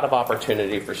a lot of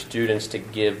opportunity for students to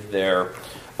give their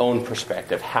own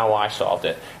perspective, how I solved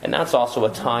it. And that's also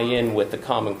a tie-in with the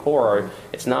Common Core.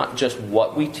 It's not just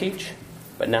what we teach,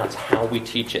 but now it's how we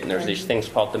teach it. And there's these things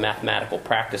called the mathematical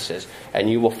practices.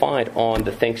 And you will find on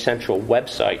the Think Central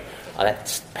website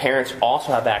that parents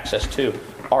also have access to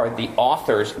are the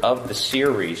authors of the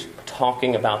series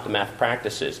talking about the math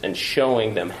practices and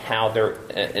showing them how they're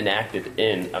enacted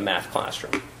in a math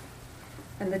classroom.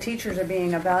 And the teachers are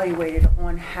being evaluated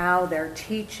on how they're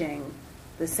teaching,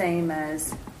 the same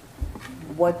as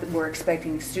what we're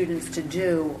expecting students to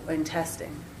do in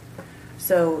testing.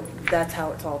 So that's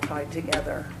how it's all tied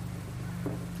together.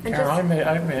 And Carol, just-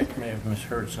 I may have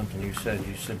misheard something you said.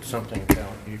 You said something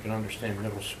about you can understand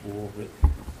middle school, but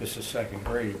this is 2nd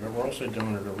grade. But we're also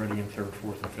doing it already in 3rd,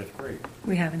 4th, and 5th grade.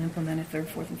 We haven't implemented 3rd,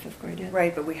 4th, and 5th grade yet.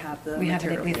 Right, but we have the We haven't.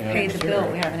 material. We've Yeah, paid the material.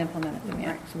 bill. We haven't implemented them yet,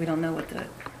 Right. so we don't know what the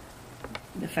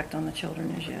effect on the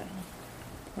children is yet,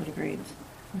 or the grades.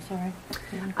 I'm sorry.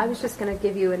 I was just going to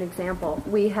give you an example.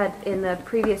 We had, in the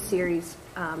previous series,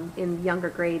 in younger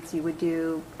grades, you would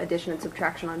do addition and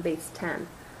subtraction on base 10.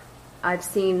 I've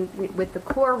seen, with the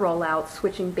core rollout,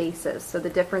 switching bases. So the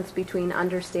difference between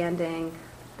understanding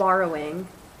borrowing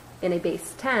in a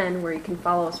base 10, where you can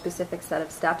follow a specific set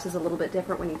of steps, is a little bit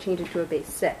different when you change it to a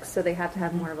base 6. So they have to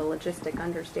have more of a logistic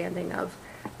understanding of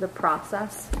the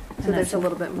process. So And there's that's a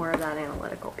little bit more of that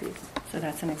analytical piece. So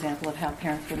that's an example of how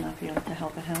parents would not be able to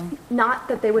help at home. Not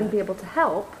that they wouldn't be able to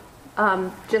help,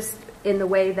 just in the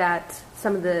way that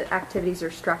some of the activities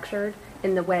are structured,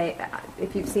 in the way,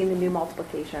 if you've seen the new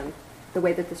multiplication the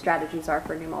way that the strategies are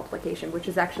for new multiplication, which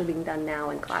is actually being done now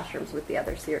in classrooms with the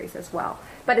other series as well.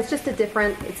 But it's just a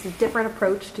different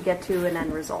approach to get to an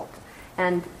end result.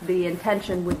 And the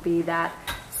intention would be that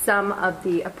some of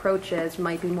the approaches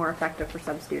might be more effective for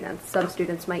some students. Some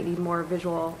students might need more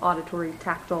visual, auditory,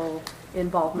 tactile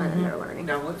involvement in their learning.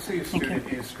 Now, let's say a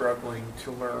student is struggling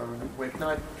to learn with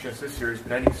not just this series,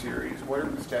 but any series. What are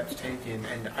the steps taken?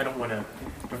 And I don't want to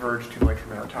diverge too much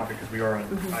from our topic because we are on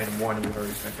item 1 and we've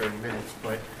already spent 30 minutes.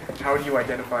 But how do you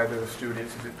identify those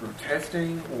students? Is it through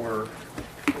testing or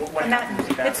what happens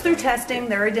at that It's through point? testing.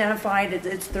 They're identified.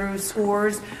 It's through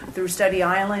scores, through Study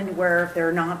Island, where if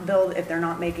they're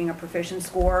not making a proficient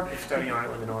score. Is Study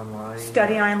Island and online?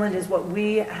 Study Island is what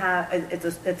we have. It's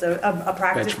a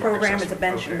practice Benchmark program. It's a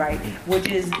bench Okay. right, which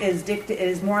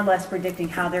is more or less predicting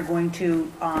how they're going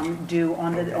to do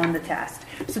on the test,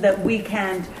 so that we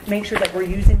can make sure that we're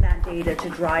using that data to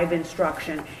drive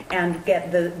instruction and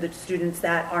get the students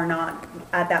that are not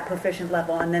at that proficient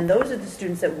level, and then those are the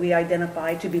students that we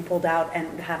identify to be pulled out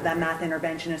and have that math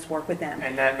interventionist work with them.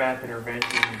 And that math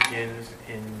intervention begins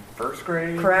in first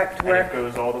grade? Correct. And it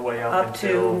goes all the way up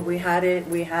to until...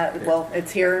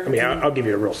 it's here. I mean, I'll give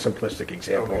you a real simplistic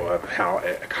example of how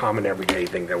a common everyday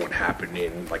thing that would happen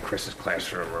in like Chris's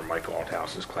classroom or Mike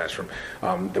Althouse's classroom.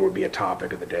 There would be a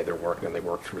topic of the day they're working and they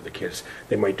work through the kids.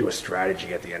 They might do a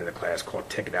strategy at the end of the class called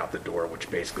Ticket Out the Door, which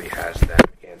basically has them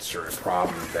answer a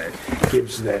problem that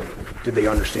gives them, did they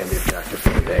understand the objective for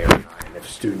the day or not? And if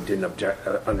a student didn't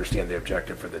understand the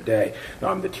objective for the day,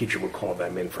 the teacher would call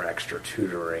them in for extra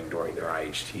tutoring during their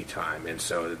IHT time. And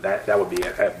so that would be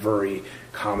a very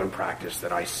common practice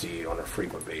that I see on a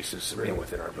frequent basis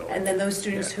within our building. And then those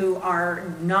students who are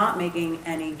not making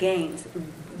any gains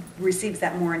receives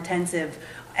that more intensive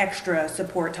extra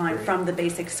support time from the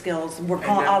basic skills.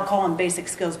 I'll call them basic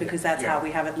skills because that's how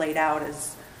we have it laid out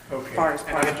as far as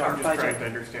part of our I'm just budget. trying to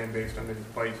understand based on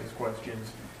Mrs. Bice's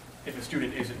questions, if a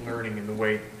student isn't learning in the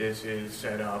way that this is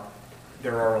set up,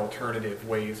 there are alternative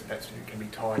ways that student can be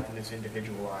taught in this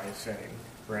individualized setting,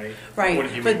 right? Right, What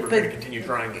if you but- were going to continue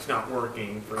trying, it's not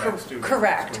working for that student?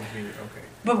 Correct. It's going to be, okay.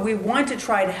 But we want to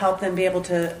try to help them be able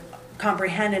to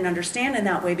comprehend and understand in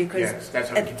that way because Yes, that's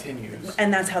how it continues.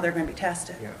 and that's how they're going to be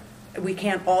tested. Yeah. We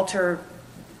can't alter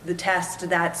the test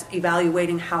that's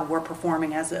evaluating how we're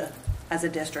performing as a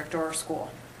district or a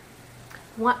school.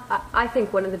 I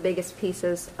think one of the biggest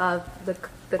pieces of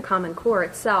the Common Core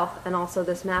itself and also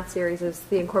this math series is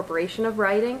the incorporation of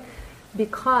writing,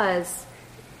 because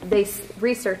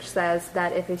research says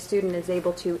that if a student is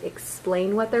able to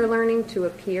explain what they're learning to a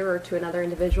peer or to another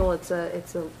individual, it's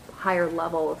a higher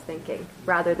level of thinking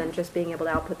rather than just being able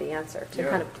to output the answer, to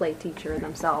kind of play teacher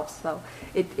themselves. So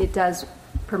it does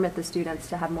permit the students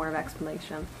to have more of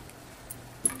explanation.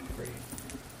 Great.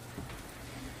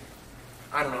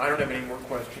 I don't know. I don't have any more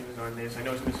questions on this. I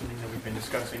know it's been something that we've been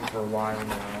discussing for a while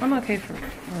now. I'm okay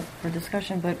for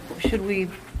discussion, but should we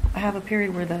have a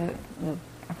period where the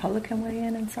public can weigh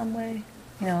in some way?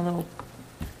 You know, a little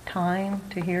time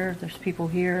to hear if there's people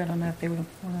here. I don't know if they would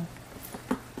want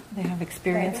to, they have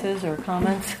experiences or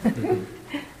comments. I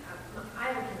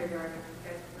have a kindergarten,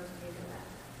 because most of you know that.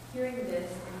 Hearing this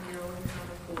and knowing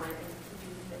Common Core and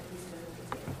teaching that he's going to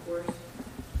take a course,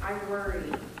 I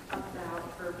worry about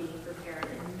her being prepared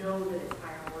and know that it's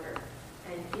higher order.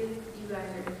 And if you guys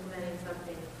are implementing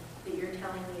something that you're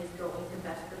telling me is going to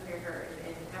best prepare her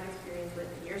and have experience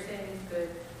with, and you're saying it's good,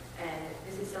 and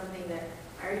this is something that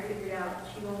I already figured out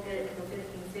she won't get it until 15,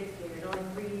 16, there's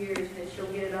only 3 years that she'll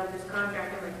get it out of this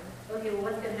contract, I'm like, okay, well,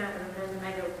 what's going to happen? And then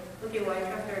I go, okay, well, I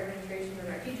trust our administration and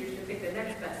our teachers to pick the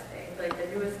next best thing, like the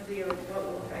newest deal, what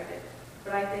will affect it.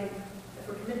 But I think if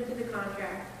we're committed to the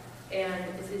contract and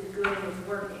this is good and it's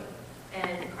working,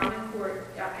 and Common Core,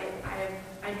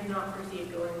 I do not foresee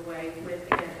it going away with,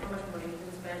 again, how much money you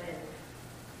can spend. And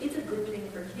it's a good thing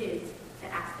for kids to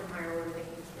ask them higher order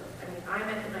thinking skills. I mean, I'm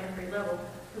at the 9th grade level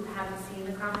who haven't seen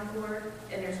the Common Core,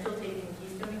 and they're still taking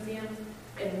Keystone exams.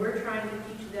 And we're trying to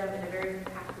teach them in a very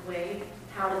packed way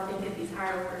how to think of these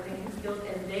higher order thinking skills,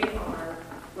 and they are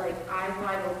like eyes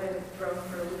wide open, thrown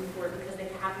for a loop for it because they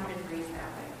haven't been raised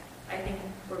that way. I think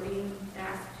we're being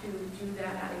asked to do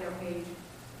that at a young age,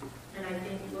 and I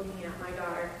think looking at my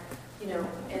daughter, you know,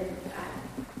 and at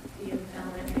the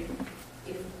elementary,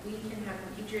 if we can have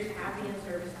the teachers happy in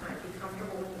service time, be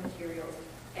comfortable with the materials,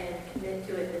 and commit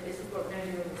to it that this is what we're going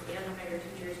to do, and we stand behind our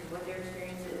teachers and what their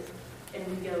experience is, and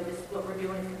we go, this is what we're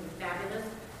doing, it's going to be fabulous,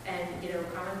 and, you know,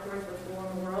 Common Core is what's going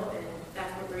on in the world, and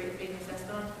that's what we're being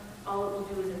assessed on. All it will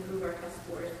do is improve our test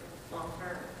scores long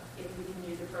term if we can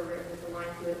use a program that's aligned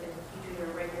to it and the teachers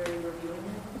are regularly reviewing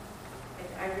it.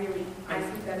 I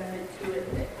see benefit to it.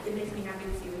 It makes me happy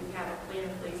to see we have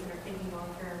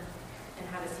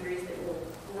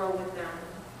grow with them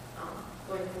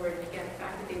going forward. And again, the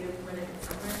fact that they live limited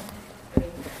somewhere, I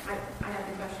mean, I have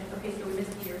the question, okay, so we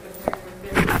missed a year, but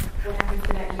what happens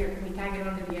to that year? Can we tag it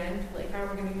on to the end? Like, how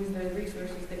are we going to use those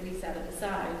resources that we set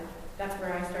aside? That's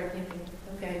where I start thinking,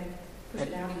 okay, push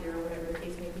it out a year or whatever the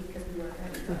case may be, because we weren't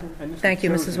ready. And this Thank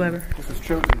you, was Mrs. chosen- Weber. This was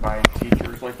chosen by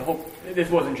teachers, like the whole, this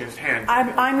wasn't just hand.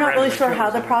 I'm not really sure how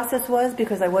the chosen. process was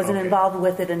because I wasn't Okay. involved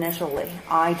with it initially.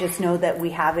 I just know that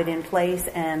we have it in place,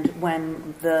 and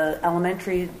when the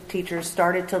elementary teachers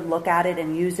started to look at it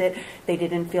and use it, they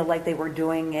didn't feel like they were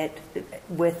doing it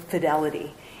with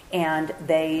fidelity. And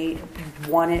they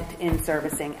wanted in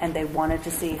servicing, and they wanted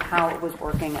to see how it was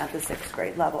working at the 6th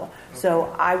grade level.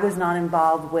 So I was not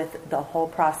involved with the whole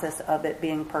process of it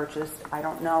being purchased. I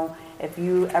don't know if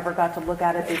you ever got to look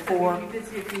at it before. You did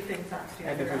see a few things last year.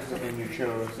 And this was the thing you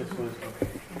chose. This was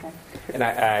okay.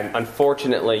 And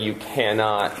unfortunately, you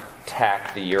cannot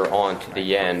tack the year on to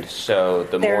the end. So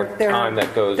the more They're- time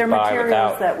that goes they're by materials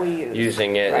without that we use.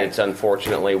 using it, Right. it's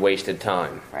unfortunately wasted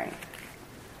time. Right.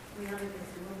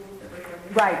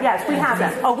 Right, yes, we have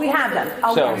them. Oh, we have them.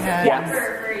 Oh, So,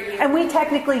 yes. And we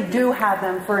technically do have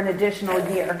them for an additional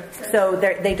year, so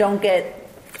they don't get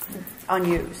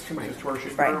unused. Mrs.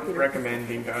 Torres, Right. you're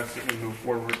recommending to us that we move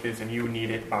forward with this, and you need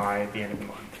it by the end of the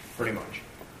month, pretty much.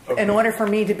 Okay. In order for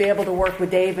me to be able to work with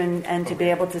Dave and to be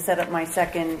able to set up my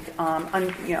second,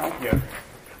 Yeah.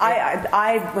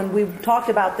 I when we talked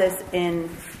about this in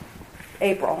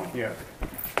April, Yeah.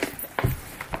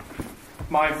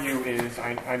 My view is,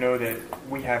 I know that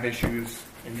we have issues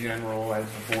in general as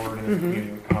a board and as a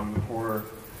community with Common Core,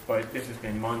 but this has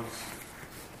been months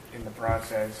in the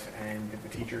process, and if the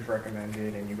teachers recommend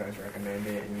it and you guys recommend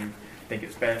it and you think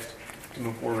it's best to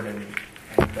move forward and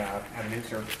have an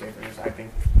in-service day for this, I think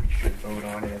we should vote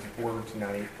on it as a board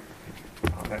tonight.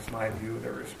 That's my view.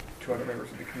 There was 2 other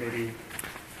members of the committee.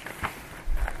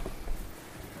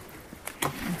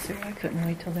 Let's see, I couldn't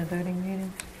wait till the voting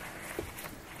meeting.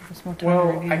 Just more time to Well,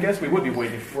 review. I guess we would be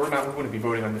waiting. We wouldn't be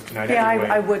voting on this tonight yeah, anyway.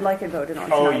 I would like it voted on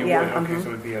Oh, tonight. you Yeah, would? Okay, mhm. so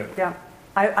it'd be a... Yeah,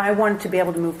 I wanted to be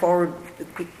able to move forward.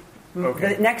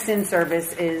 Okay. The next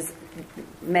in-service is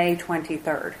May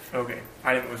 23rd. Okay.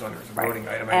 I didn't was under as a Right. voting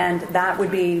item. And that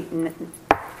would be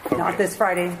not Okay. this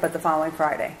Friday, but the following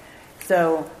Friday.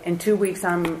 So in 2 weeks,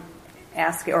 I'm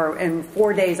asking, or in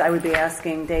 4 days, I would be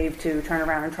asking Dave to turn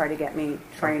around and try to get me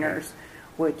trainers,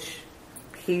 which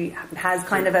he has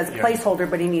kind of as a Yeah. placeholder,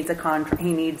 but he needs a contract.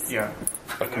 He needs Yeah.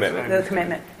 A commitment. the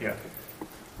commitment. Yeah.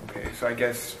 Okay, so I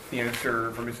guess the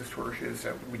answer for Mrs. Torch is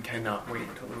that we cannot wait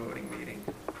until the voting meeting.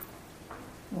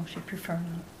 Well, she'd prefer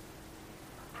not.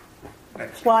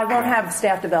 That's- Well, I won't have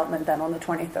staff development then on the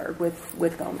 23rd with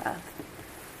GoMath.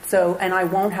 So, and I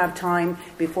won't have time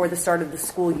before the start of the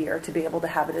school year to be able to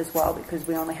have it as well because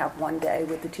we only have 1 day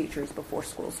with the teachers before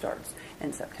school starts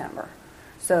in September.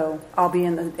 So I'll be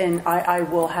I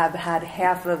will have had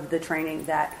half of the training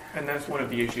that. And that's one of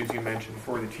the issues you mentioned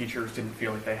before. The teachers didn't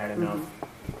feel like they had enough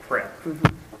prep.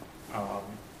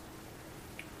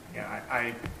 Yeah,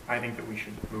 I think that we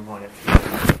should move on it.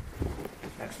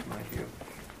 That's my view.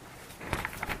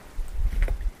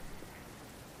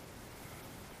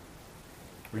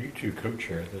 Well, you two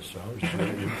co-chair this, so I was just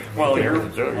letting you. Well, you're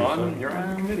Yeah, so- on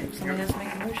the committee. Somebody has to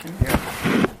make a motion.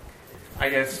 Yeah. I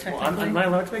guess, well, am I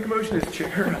allowed to make a motion as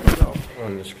chair? No.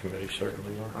 On this committee,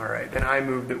 certainly are. All right, then I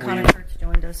move that Connor we, Church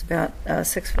joined us about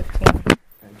 6:15.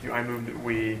 thank you, I move that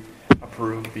we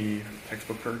approve the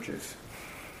textbook purchase.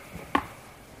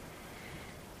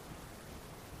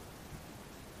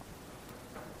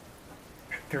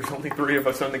 There's only 3 of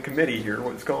us on the committee here.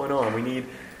 What's going on? We need...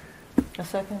 A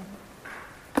second?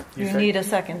 You You said- need a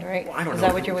second, right? Well, I don't Is know.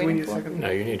 that what you're Do we waiting need a for? second? No,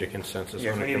 you need a consensus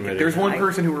Yes, on the we need to- committee. there's one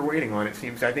person who we're waiting on, it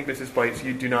seems. I think Mrs. Bites,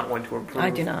 you do not want to approve. I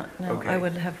do not, no. Okay. I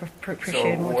would have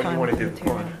appreciated So more what do you time want with to the do?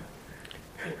 Come material.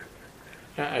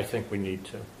 on. I think we need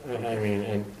to. I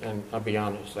mean, and I'll be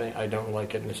honest, I don't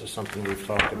like it, and this is something we've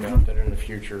talked about, that in the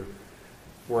future,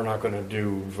 we're not going to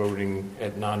do voting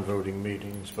at non-voting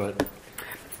meetings, but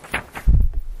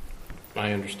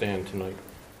I understand tonight.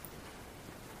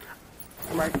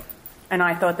 Right. And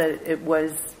I thought that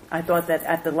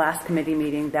at the last committee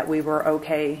meeting that we were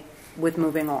okay with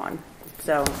moving on.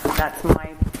 So that's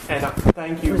my, And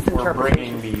thank you for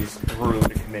bringing these through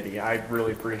the committee. I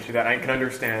really appreciate that. I can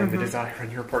understand the desire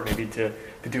on your part maybe to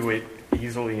do it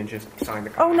easily and just sign the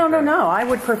oh, contract. no. I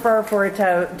would prefer for it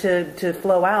to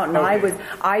flow out. And Okay.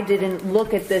 I didn't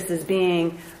look at this as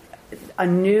being a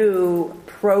new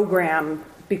program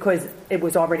because it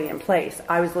was already in place.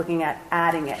 I was looking at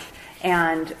adding it.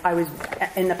 And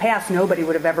in the past, nobody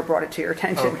would have ever brought it to your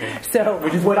attention. Okay. So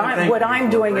what I'm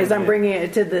doing is I'm bringing bringing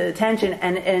it to the attention,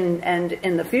 and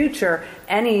in the future,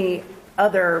 any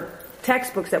other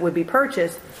textbooks that would be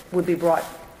purchased would be brought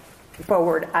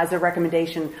forward as a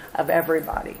recommendation of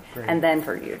everybody, and then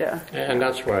for you to. And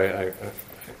that's why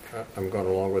I'm going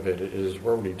along with it, is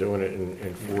we're already doing it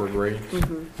in 4 grades,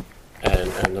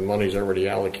 and the money's already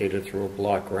allocated through a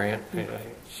block grant. I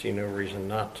see no reason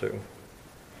not to.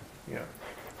 Yeah.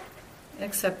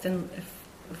 Except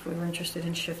if we were interested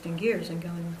in shifting gears and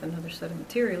going with another set of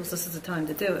materials, this is the time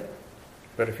to do it.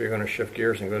 But if you're going to shift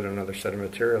gears and go to another set of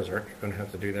materials, aren't you going to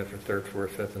have to do that for 3rd, 4th,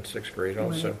 5th, and 6th grade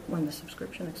also? When the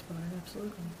subscription expired,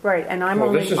 absolutely. Right, and I'm Well,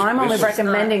 only this is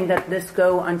recommending that this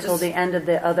go until the end of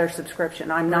the other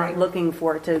subscription. I'm not Right. looking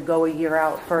for it to go a year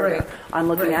out further. Right. I'm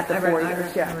looking Right. at the 4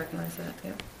 years. I recognize that,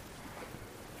 yeah.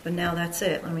 But now that's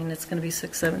it. I mean, it's going to be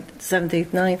 6th, 7th,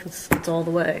 8th, 9th. It's all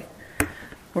the way.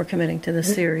 We're committing to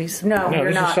this series. No, No,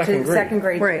 you're this is not. second grade. Second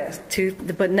grade.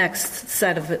 Right. But next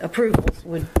set of approvals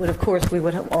would of course, we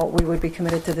would be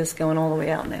committed to this going all the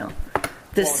way out now.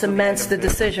 This cements the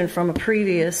decision from a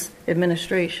previous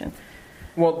administration.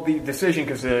 Well, the decision,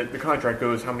 because the contract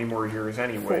goes how many more years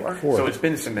anyway? 4. So it's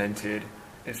been cemented.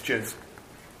 It's just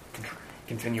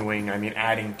continuing,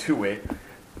 adding to it.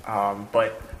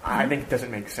 But I think it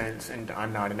doesn't make sense, and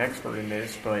I'm not an expert in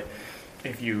this, but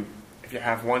if you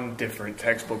have one different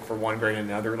textbook for one grade and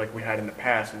another, like we had in the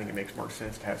past, I think it makes more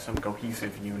sense to have some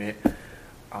cohesive unit.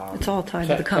 It's all tied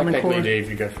to the Common Core. Technically, Dave,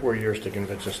 you got 4 years to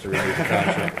convince us to read the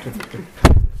contract.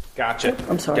 Gotcha.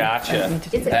 I'm sorry. Gotcha. I didn't mean to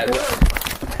do Is it That-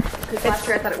 4? Because last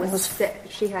year I thought it was 6.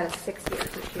 She had a 6 year,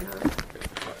 did she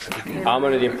not? I'm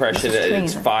under the impression that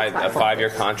it's a 5-year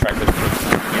contract.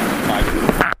 Yeah, 5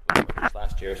 years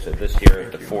last year, so this year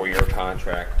the 4-year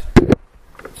contract.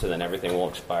 So then everything will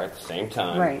expire at the same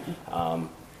time. Right.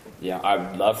 Yeah,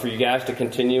 I'd love for you guys to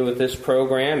continue with this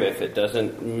program. If it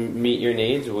doesn't meet your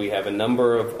needs, we have a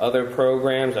number of other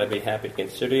programs I'd be happy to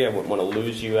consider you. I wouldn't want to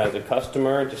lose you as a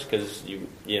customer just because you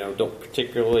don't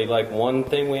particularly like one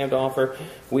thing we have to offer.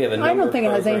 We have a number I don't think it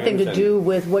of has anything to programs do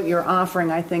with what you're offering.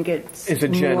 I think it's It's a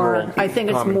general more. I think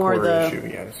it's Common more Core the issue,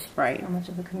 yes. right. How much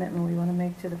of a commitment we want to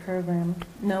make to the program,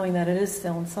 knowing that it is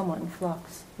still somewhat in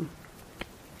flux.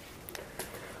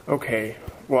 Okay.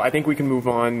 Well, I think we can move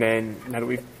on then, now that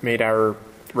we've made our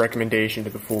recommendation to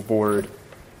the full board.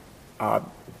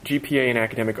 GPA and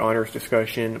academic honors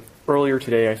discussion. Earlier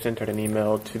today, I sent out an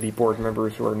email to the board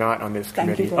members who are not on this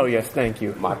committee. Dave. Oh, yes, thank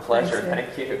you. My pleasure.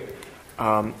 Thank you.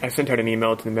 I sent out an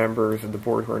email to the members of the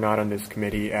board who are not on this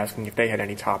committee asking if they had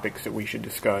any topics that we should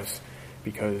discuss,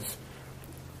 because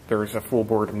there's a full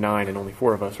board of 9 and only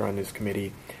 4 of us are on this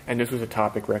committee. And this was a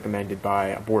topic recommended by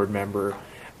a board member.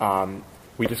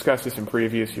 We discussed this in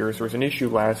previous years. There was an issue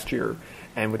last year,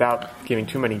 and without giving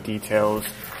too many details,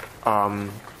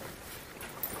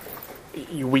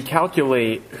 we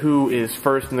calculate who is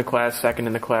first in the class, second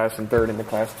in the class, and third in the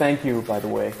class. Thank you, by the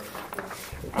way.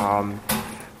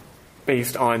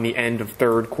 Based on the end of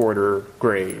 3rd quarter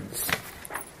grades.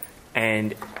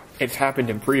 And it's happened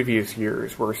in previous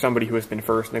years where somebody who has been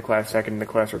first in the class, second in the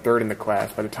class, or third in the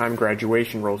class, by the time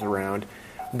graduation rolls around,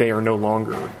 they are no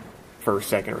longer first,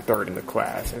 second, or third in the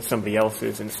class, and somebody else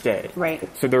is instead. Right.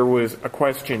 So there was a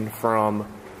question from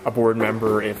a board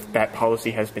member if that policy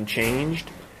has been changed,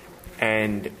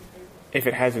 and if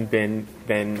it hasn't been,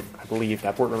 then I believe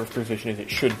that board member's position is it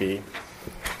should be.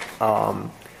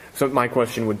 So my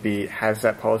question would be, has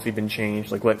that policy been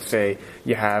changed? Like, let's say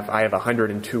I have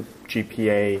 102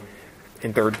 GPA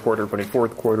in 3rd quarter, but in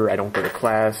 4th quarter I don't go to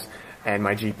class, and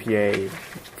my GPA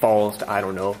falls to, I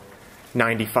don't know,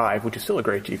 95, which is still a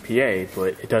great GPA,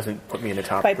 but it doesn't put me in the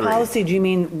top 3. By policy, do you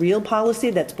mean real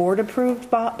policy that's board approved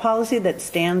policy that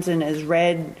stands and is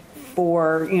read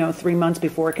for 3 months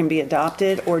before it can be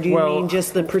adopted, or do you mean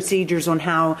just the procedures on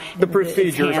how the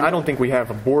procedures? I don't think we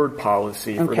have a board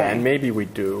policy for Okay. that, and maybe we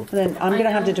do. Then I'm going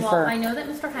to have to defer. Well, I know that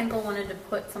Mr. Henkel wanted to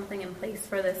put something in place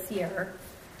for this year,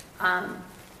 and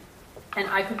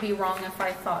I could be wrong if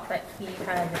I thought that he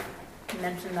had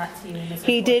mentioned that to you. Mrs.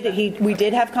 He did. Forsythe. We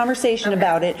did have conversation Okay.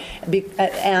 about it,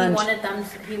 and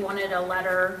He wanted a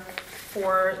letter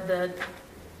for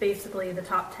basically the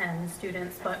top 10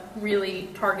 students, but really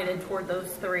targeted toward those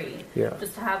 3. Yeah.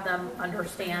 Just to have them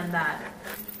understand that.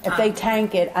 if they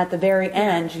tank it at the very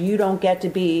end, you don't get to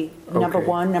be number Okay.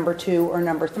 1, number 2, or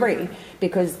number 3,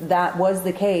 because that was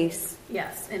the case.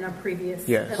 Yes, in a previous,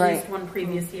 Yes. at Right. least one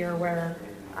previous year where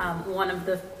one of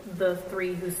the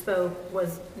 3 who spoke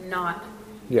was not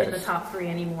in the Yes. top 3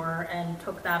 anymore and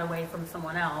took that away from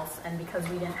someone else. And because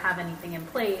we didn't have anything in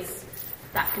place,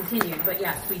 that continued. But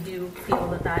yes, we do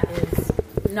feel that is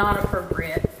not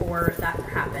appropriate for that to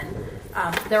happen.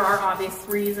 There are obvious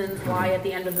reasons why at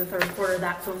the end of the third quarter,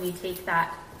 that's when we take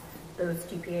those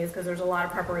GPAs, because there's a lot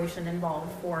of preparation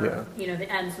involved for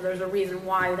the end. So there's a reason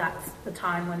why that's the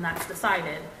time when that's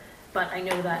decided. But I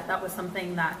know that that was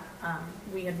something that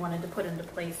we had wanted to put into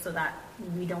place so that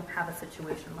we don't have a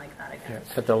situation like that again.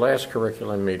 At the last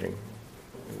curriculum meeting,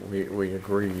 we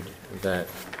agreed that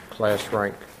class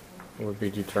rank would be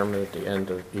determined at the end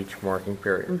of each marking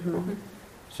period. Mm-hmm.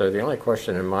 So the only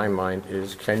question in my mind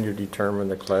is, can you determine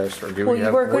the class, or Well,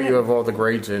 you have all the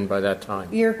grades in by that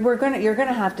time? You're going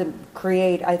to have to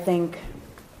create, I think,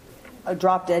 a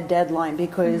drop-dead deadline,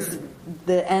 because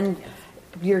the end,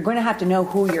 you're going to have to know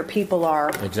who your people are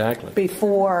Exactly.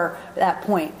 before that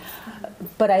point.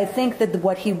 But I think that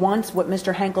what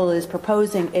Mr. Henkel is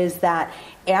proposing is that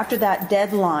after that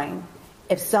deadline,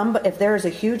 if there is a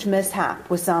huge mishap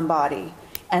with somebody,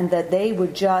 and that they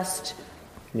would just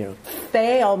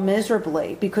fail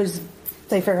miserably because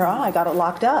they figure, I got it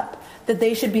locked up, that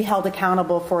they should be held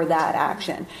accountable for that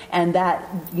action. And that,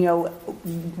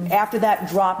 after that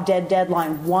drop dead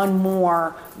deadline, one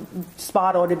more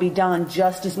spot ought to be done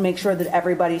just to make sure that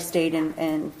everybody stayed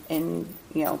in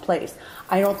place.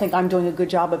 I don't think I'm doing a good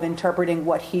job of interpreting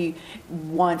what he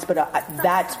wants, but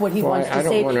that's what he wants to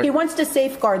say. He wants to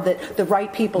safeguard that the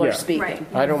right people are speaking.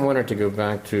 Right. I don't want it to go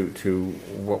back to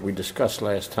what we discussed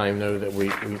last time, though,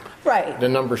 that the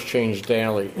numbers change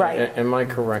daily. Right. Am I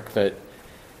correct that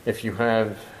if you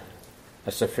have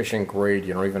a sufficient grade,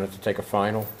 you don't even have to take a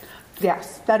final?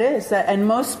 Yes, that is, and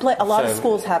a lot of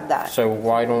schools have that. So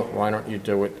why don't you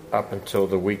do it up until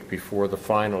the week before the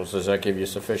finals? Does that give you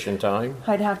sufficient time?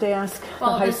 I'd have to ask the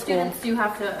high the school. students do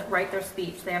have to write their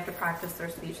speech. They have to practice their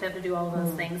speech. They have to do all of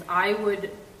those things. I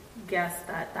would guess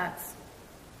that that's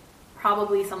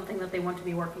probably something that they want to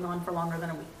be working on for longer than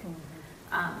a week.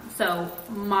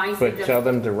 But tell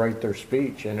them to write their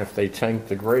speech, and if they tank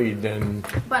the grade, then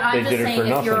but I'm they just did it saying, for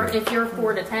nothing. if you're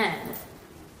 4 to 10,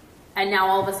 and now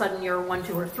all of a sudden you're 1,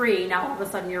 2, or 3, now all of a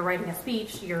sudden you're writing a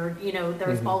speech.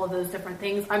 There's all of those different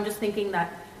things. I'm just thinking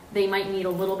that they might need a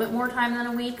little bit more time than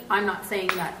a week. I'm not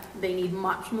saying that they need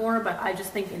much more, but I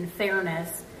just think in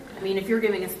fairness, if you're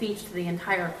giving a speech to the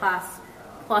entire class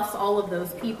plus all of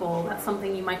those people, that's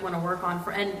something you might want to work on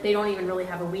and they don't even really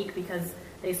have a week because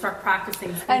they start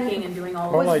practicing speaking and doing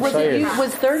all of this.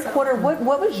 Was third quarter,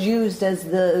 what was used as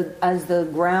the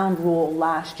ground rule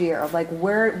last year? Like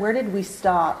where did we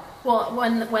stop? Well,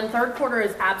 when third quarter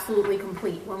is absolutely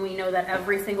complete, when we know that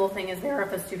every single thing is there,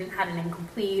 if a student had an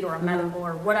incomplete or a medical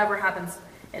or whatever happens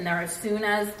in there, as soon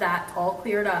as that's all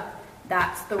cleared up,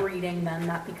 that's the reading then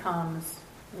that becomes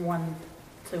 1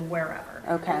 to wherever.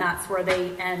 Okay. And that's where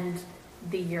they end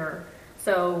the year.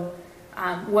 So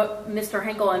what Mr.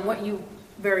 Henkel and what you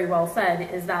very well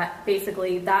said is that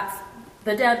basically that's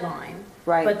the deadline.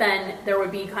 Right. But then there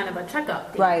would be kind of a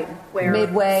checkup date. Right. Where,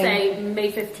 midway. say,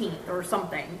 May 15th or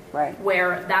something. Right.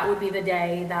 Where that would be the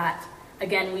day that,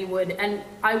 again, we would, and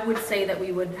I would say that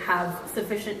we would have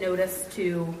sufficient notice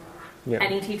to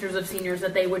any teachers of seniors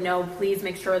that they would know, please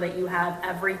make sure that you have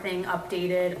everything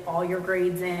updated, all your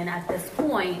grades in at this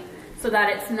point, so that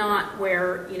it's not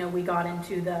where, we got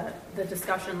into the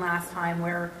discussion last time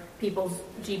where people's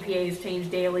GPAs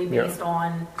change daily based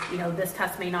on, this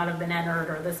test may not have been entered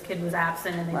or this kid was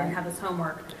absent and they didn't have his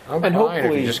homework. I'm fine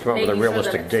if you just come up with a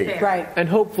realistic date. Right. And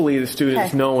hopefully the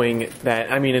students knowing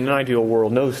that, in an ideal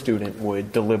world, no student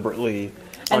would deliberately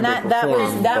and that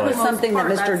was something that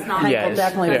Mr. Henkel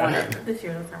definitely wanted. This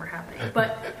year that's never happening.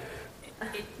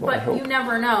 But you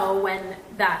never know when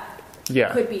that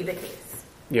could be the case.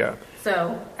 Yeah.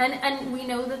 So, and we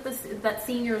know that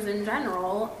seniors in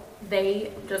general,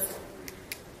 they just,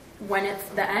 when it's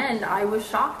the end, I was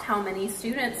shocked how many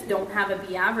students don't have a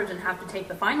B average and have to take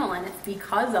the final, and it's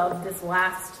because of these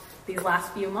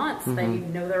last few months. They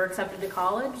know they're accepted to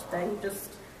college. They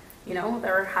just,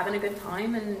 they're having a good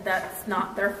time, and that's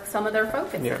not some of their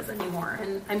focuses anymore.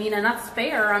 And and that's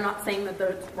fair. I'm not saying that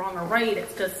it's wrong or right.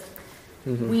 It's just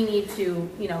we need to,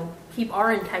 keep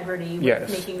our integrity with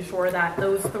making sure that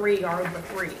those 3 are the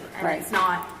 3, and it's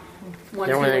not.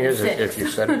 The only thing is, if you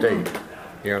set a date,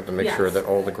 you have to make sure that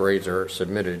all the grades are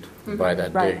submitted by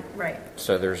that date. Right.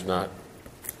 So there's not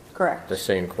the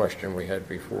same question we had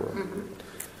before.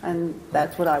 And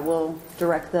that's what I will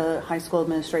direct the high school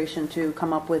administration to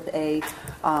come up with a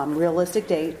realistic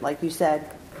date, like you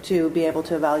said, to be able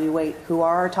to evaluate who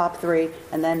are our top 3,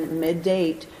 and then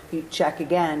mid-date you check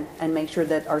again and make sure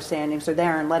that our standings are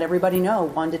there and let everybody know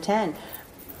 1 to 10.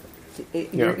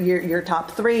 You're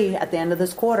top 3 at the end of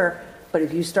this quarter, but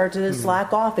if you start to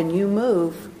slack off and you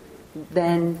move,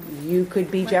 then you could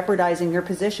be jeopardizing your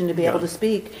position to be able to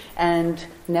speak, and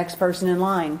next person in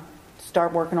line,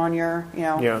 start working on your,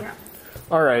 Yeah.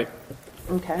 All right.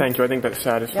 Okay. Thank you. I think that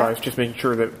satisfies. Yeah. Just making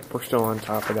sure that we're still on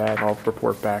top of that. I'll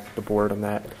report back to the board on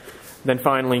that. Then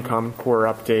finally, Common Core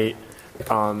update. You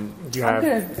I'm have.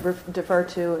 going to defer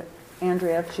to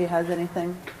Andrea if she has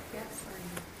anything. Yes,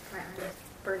 my arm is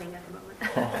burning at the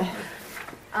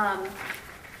moment.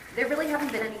 There really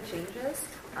haven't been any changes.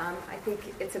 I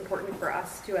think it's important for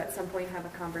us to at some point have a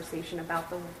conversation about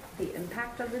the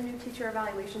impact of the new teacher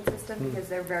evaluation system, because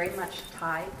they're very much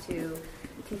tied to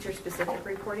teacher-specific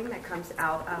reporting that comes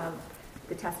out of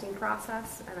the testing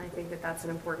process, and I think that that's an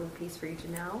important piece for you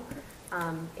to know.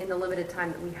 In the limited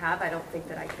time that we have, I don't think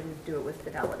that I can do it with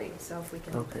fidelity, so if we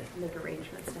can make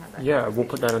arrangements to have that Yeah, we'll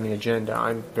put that on the agenda.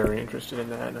 I'm very interested in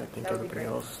that, and I think That would be everybody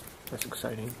great. else. That's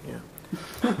exciting. Yeah.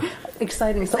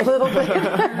 Exciting, so a little bit.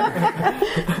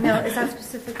 Now, is that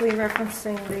specifically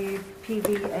referencing the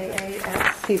PVAAS?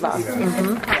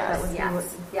 PVAS.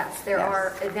 Yes. There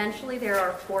are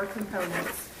 4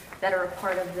 components that are a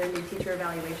part of the new teacher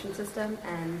evaluation system,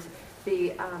 and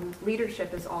the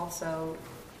leadership is also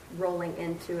rolling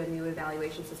into a new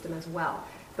evaluation system as well.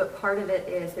 But part of it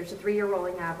is there's a 3-year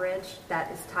rolling average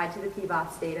that is tied to the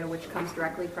PVAS data, which comes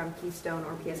directly from Keystone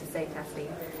or PSSA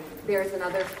testing. There's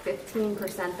another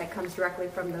 15% that comes directly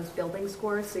from those building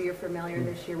scores. So you're familiar,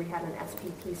 this year we had an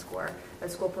SPP score, a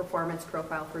school performance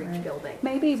profile for each building.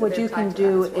 Maybe So what they're you can tied to that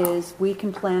do as well. is we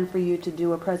can plan for you to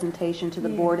do a presentation to the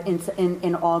board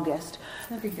in August.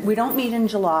 We don't meet in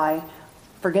July.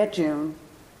 Forget June.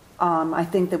 I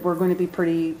think that we're going to be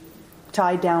pretty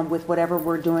tied down with whatever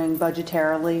we're doing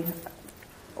budgetarily,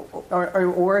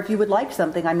 or if you would like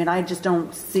something. I mean, I just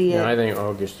don't see it. Yeah, I think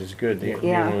August is good. The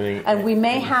only thing- And we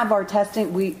may have our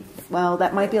testing, well,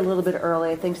 that might be a little bit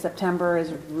early. I think September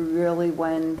is really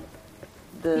when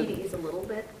PD is a little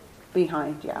bit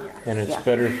behind, And it's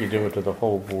better if you do it to the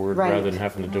whole board Right. rather than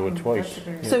having to do it twice.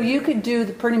 So you could do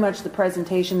pretty much the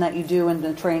presentation that you do in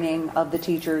the training of the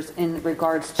teachers in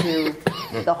regards to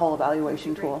the whole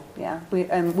evaluation tool. Yeah,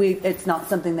 it's not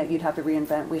something that you'd have to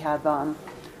reinvent. We have a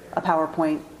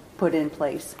PowerPoint put in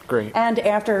place. Great. And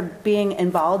after being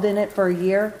involved in it for a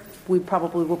year, we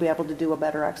probably will be able to do a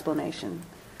better explanation.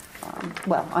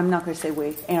 Well, I'm not going to say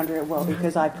we. Andrea will,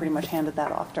 because I pretty much handed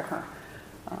that off to her.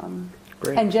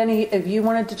 Great. And Jenny, if you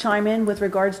wanted to chime in with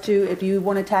regards to if you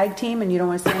want to tag team and you don't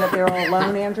want to stand up there all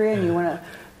alone, Andrea, and you want to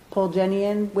pull Jenny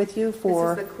in with you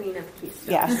for... This is the queen of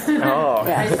Keystone. Yes. Oh.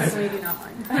 Yes. I certainly do not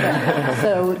mind. Yeah.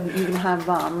 So you can have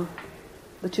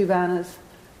the 2 Vannas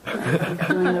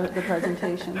doing the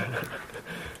presentation.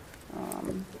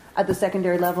 At the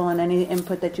secondary level, and any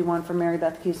input that you want from Mary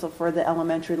Beth Kiesel for the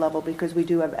elementary level, because we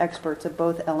do have experts at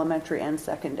both elementary and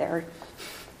secondary.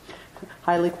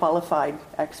 Highly qualified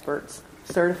experts,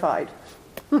 certified.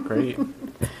 Great.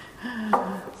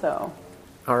 So,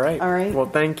 All right. All right. Well,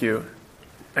 thank you.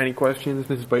 Any questions?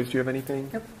 Mrs. Bice, do you have anything?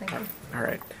 Nope, thank you. All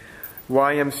right.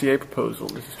 YMCA proposal,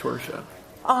 Mrs. Torsha.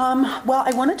 well,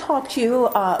 I want to talk to you.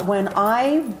 When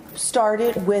I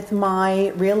started with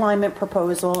my realignment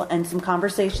proposal, and some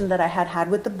conversation that I had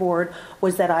with the board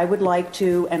was that I would like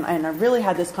to, and I really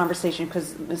had this conversation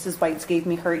because Mrs. Bites gave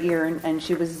me her ear, and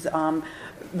she was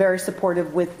very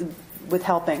supportive with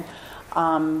helping.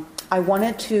 I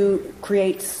wanted to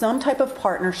create some type of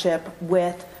partnership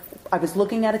with, I was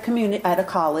looking at a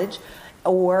college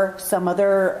or some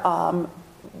other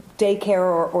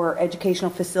daycare or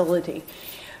educational facility.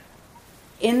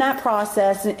 In that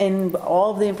process, in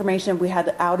all of the information we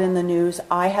had out in the news,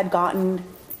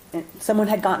 someone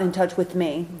had gotten in touch with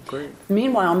me. Great.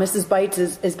 Meanwhile, Mrs. Bites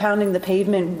is pounding the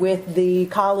pavement with the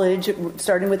college,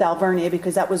 starting with Alvernia,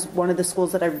 because that was one of the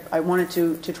schools that I wanted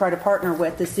to try to partner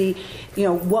with to see,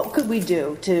 what could we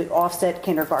do to offset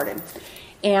kindergarten.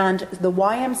 And the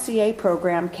YMCA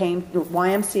program the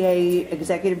YMCA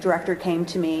executive director came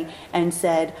to me and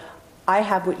said, I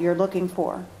have what you're looking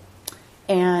for.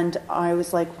 And I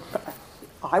was like,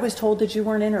 I was told that you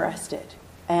weren't interested.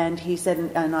 And he said,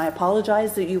 and I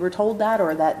apologize that you were told that,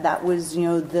 or that was,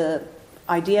 the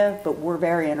idea, but we're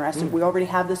very interested. We already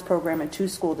have this program in 2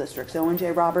 school districts, Owen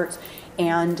J. Roberts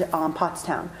and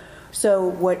Pottstown. So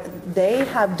what they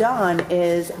have done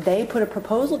is they put a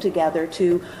proposal together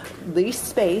to lease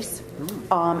space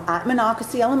at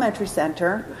Monocacy Elementary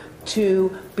Center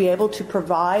to be able to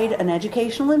provide an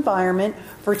educational environment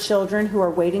for children who are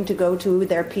waiting to go to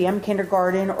their PM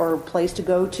kindergarten or a place to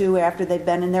go to after they've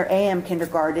been in their AM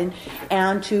kindergarten,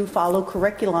 and to follow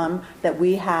curriculum that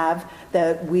we have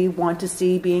that we want to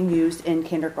see being used in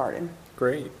kindergarten.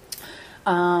 Great.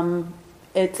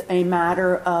 It's a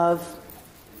matter of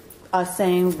us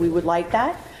saying we would like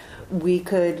that. we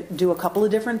could do a couple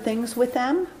of different things with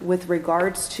them with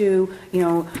regards to,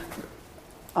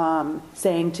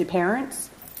 saying to parents,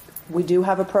 we do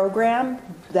have a program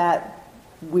that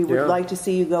we would like to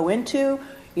see you go into.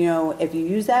 If you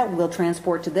use that, we'll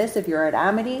transport to this. If you're at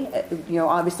Amity,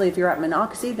 obviously if you're at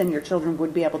Monocacy, then your children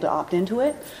would be able to opt into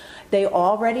it. They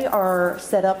already are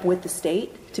set up with the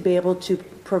state to be able to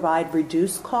provide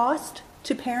reduced cost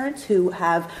to parents who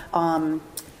have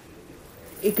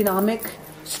economic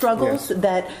struggles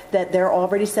that they're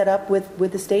already set up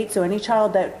with the state. So any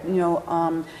child that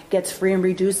gets free and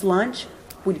reduced lunch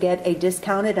would get a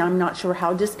discounted. I'm not sure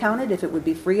how discounted. If it would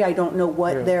be free, I don't know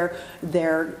what their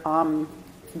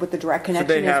what the direct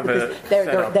connection is,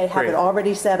 because they have it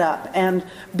already set up. And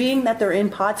being that they're in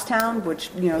Pottstown, which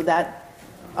that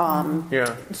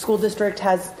school district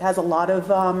has a lot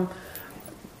of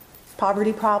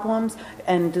poverty problems,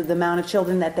 and the amount of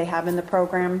children that they have in the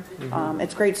program,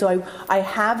 it's great. So I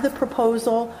have the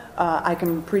proposal. I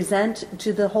can present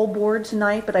to the whole board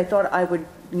tonight, but I thought I would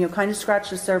kind of scratch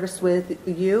the surface with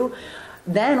you.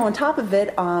 Then on top of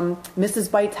it,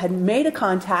 Mrs. Bites had made a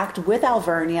contact with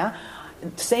Alvernia.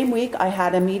 Same week, I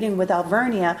had a meeting with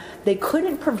Alvernia. They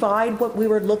couldn't provide what we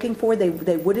were looking for. They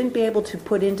wouldn't be able to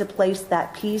put into place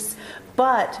that piece,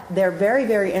 but they're very,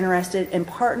 very interested in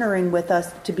partnering with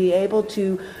us to be able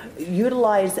to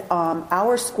utilize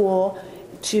our school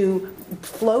to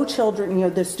flow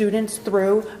children, the students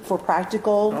through for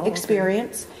practical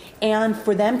experience, and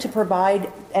for them to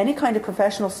provide any kind of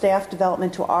professional staff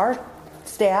development to our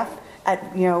staff.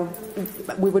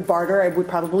 We would barter. It would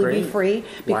probably be free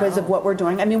because of what we're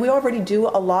doing. I mean, we already do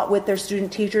a lot with their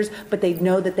student teachers, but they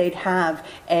know that they'd have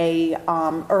a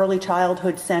early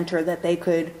childhood center that they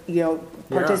could,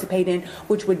 participate in,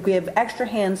 which would give extra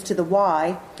hands to the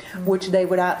Y, which they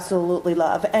would absolutely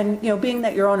love. And, being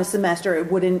that you're on a semester,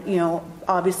 it wouldn't,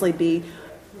 obviously be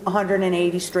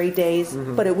 180 straight days,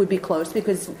 but it would be close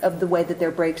because of the way that their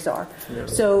breaks are. Yeah.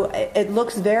 So it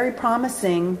looks very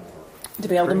promising to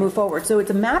be able to move forward. So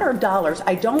it's a matter of dollars.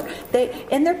 They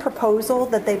in their proposal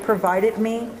that they provided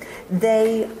me,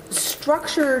 they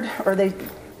structured, or they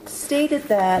stated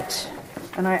that,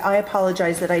 and I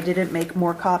apologize that I didn't make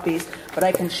more copies, but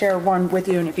I can share one with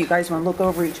you, and if you guys want to look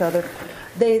over each other.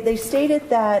 They stated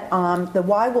that the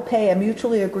Y will pay a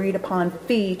mutually agreed upon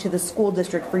fee to the school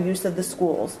district for use of the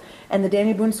schools, and the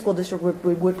Daniel Boone School District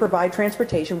would provide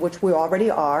transportation, which we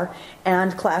already are,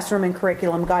 and classroom and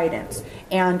curriculum guidance,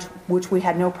 and which we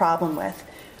had no problem with.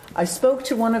 I spoke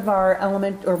to one of our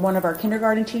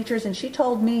kindergarten teachers, and she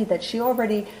told me that she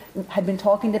already had been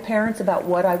talking to parents about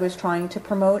what I was trying to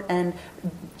promote, and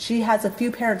she has a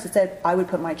few parents that said, I would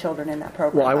put my children in that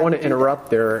program. Well, I want to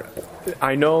interrupt there.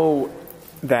 I know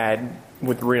that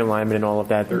with realignment and all of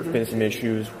that, there have been some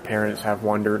issues. Parents have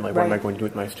wondered, what am I going to do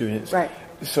with my students? Right.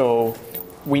 So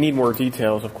we need more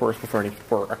details, of course, for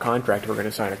a contract. We're going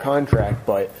to sign a contract,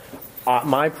 but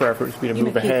my preference would be to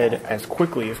move ahead as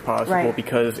quickly as possible,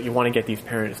 because you want to get these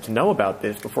parents to know about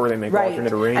this before they make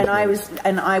alternate arrangements.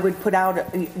 And I would put out,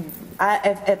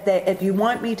 if you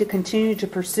want me to continue to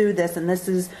pursue this, and this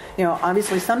is,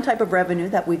 obviously some type of revenue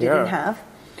that we didn't have,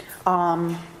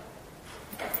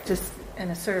 and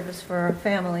a service for our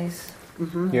families.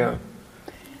 Yeah.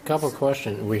 Couple of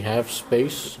questions. We have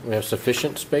space. We have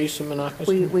sufficient space in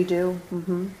Monocacy? We do.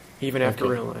 Even after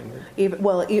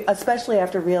realignment? Especially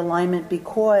after realignment,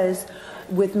 because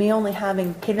with me only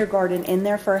having kindergarten in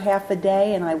there for half a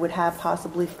day, and I would have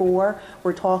possibly 4,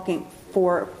 we're talking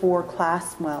for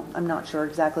class, I'm not sure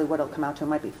exactly what it'll come out to. It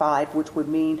might be 5, which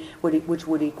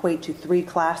would equate to 3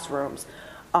 classrooms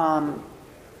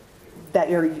that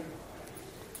you're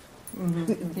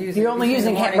only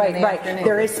using right.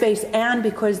 There is space, and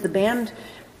because the 4th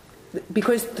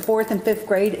and 5th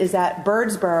grade is at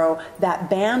Birdsboro, that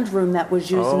band room that was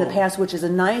used in the past, which is a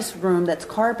nice room that's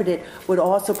carpeted, would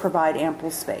also provide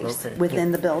ample space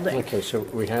within the building. Okay, so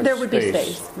we have there would be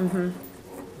space.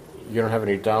 You don't have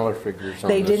any dollar figures on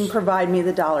They this? didn't provide me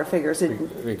the dollar figures.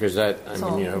 Because that,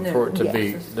 for it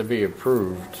to be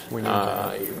approved, we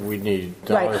need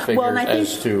dollar figures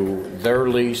as to their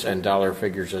lease and dollar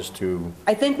figures as to.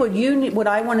 I think what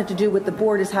I wanted to do with the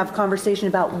board is have a conversation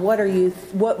about what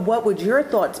would your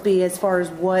thoughts be as far as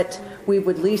what we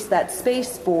would lease that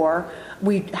space for.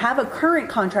 We have a current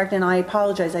contract, and I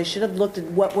apologize, I should have looked at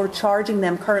what we're charging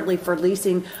them currently for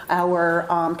leasing our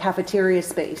cafeteria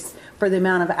space for the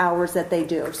amount of hours that they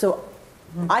do. So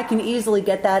I can easily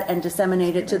get that and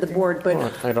disseminate it to the board.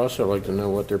 But I'd also like to know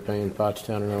what they're paying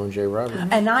Pottstown and Owen J. Roberts.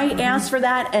 And I asked for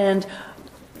that, and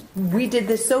we did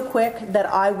this so quick that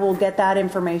I will get that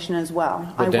information as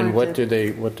well. But then what do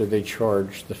they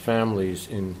charge the families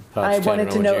in I Pottstown wanted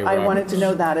and to know. O.J. I wanted Roberts? to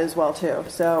know that as well too.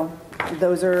 So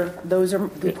those are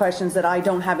the questions that I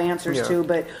don't have answers to,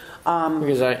 but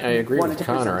Because I agree wanted with to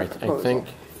present Connor. I the proposal. think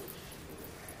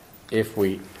if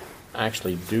we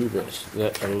actually do this,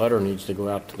 that a letter needs to go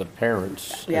out to the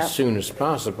parents Yeah. as soon as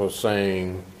possible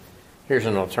saying, here's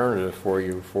an alternative for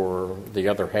you for the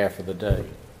other half of the day.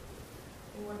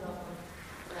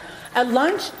 At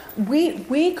lunch,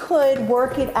 we could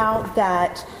work it out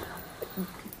that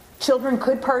children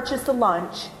could purchase a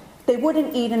lunch. They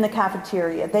wouldn't eat in the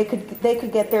cafeteria. They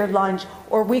could get their lunch,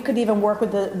 or we could even work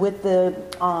with the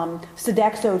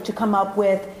Sodexo to come up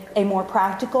with a more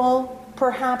practical,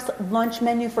 perhaps, lunch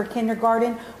menu for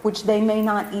kindergarten, which they may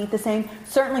not eat the same.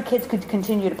 Certainly, kids could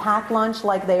continue to pack lunch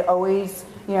like they always,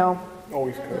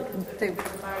 Always could. They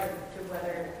provide to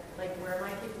whether, like where my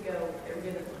kids go, they're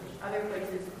given lunch. Other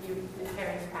places, the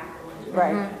parents pack the lunch.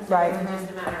 Right, So right. It's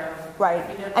just a matter of. Right.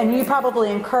 You know, And you probably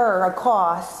incur a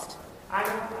cost. I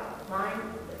don't,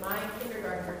 my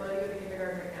kindergarten, her buddy go to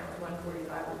kindergarten right now is $145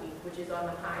 a week, which is on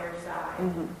the higher side.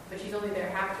 But she's only there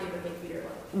half day, but they feed her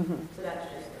lunch. So that's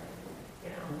just,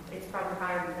 it's probably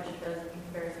higher because she does in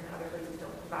comparison to other places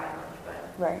don't provide lunch, but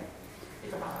Right.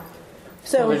 it's a lot.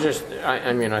 So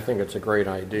Well, I think it's a great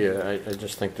idea. I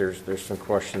just think there's some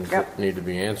questions that need to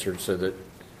be answered so that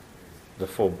the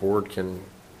full board can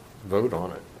vote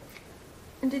on it.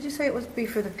 And did you say it would be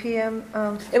for the PM?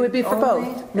 It would be for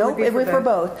only? both. Nope, it would be for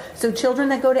both. So children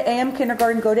that go to AM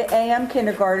kindergarten go to AM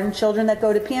kindergarten. Children that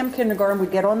go to PM kindergarten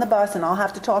would get on the bus, and I'll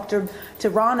have to talk to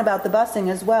Ron about the busing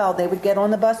as well. They would get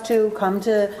on the bus too, come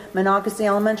to Monocacy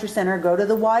Elementary Center, go to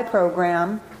the Y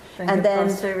program. And get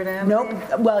bused over to Amity?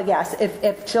 Nope. Well, yes.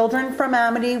 If children from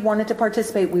Amity wanted to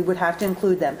participate, we would have to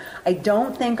include them. I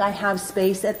don't think I have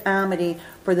space at Amity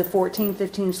for the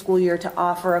 14-15 school year to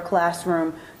offer a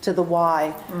classroom to the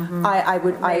Y. I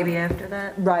would Maybe after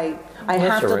that? Right. I Well, have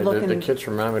that's to all right. look The in, kids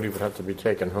from Amity would have to be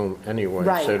taken home anyway,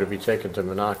 Right. so to be taken to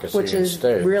Monocacy which is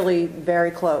instead. really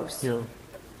very close. Yeah.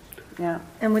 Yeah.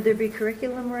 And would there be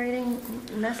curriculum writing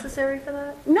necessary for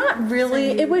that? Not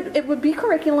really. It would be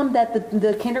curriculum that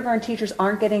the kindergarten teachers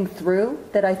aren't getting through,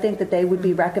 that I think that they would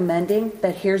be recommending,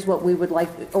 that here's what we would like,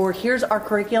 or here's our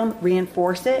curriculum,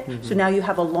 reinforce it. So now you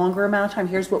have a longer amount of time.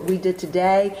 Here's what we did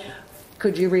today.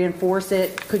 Could you reinforce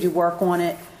it? Could you work on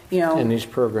it? And these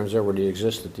programs already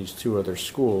exist at these two other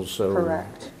schools, so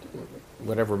Correct.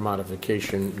 whatever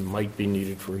modification might be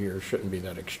needed for here shouldn't be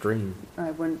that extreme.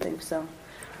 I wouldn't think so.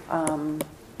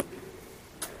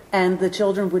 And the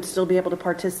children would still be able to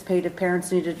participate if parents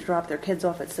needed to drop their kids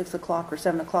off at 6 o'clock or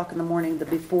 7 o'clock in the morning. The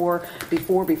before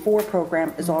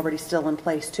program is already still in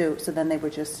place too. So then they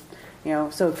would just,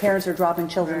 so if parents are dropping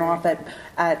children off at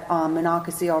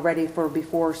Monocacy already for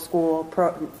before school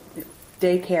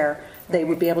daycare, they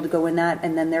would be able to go in that,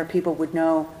 and then their people would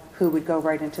know who would go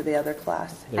right into the other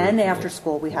class. And after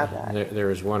school, we have that.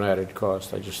 There is one added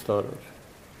cost I just thought of,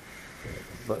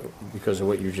 but because of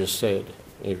what you just said.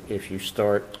 If you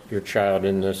start your child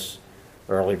in this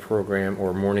early program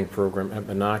or morning program at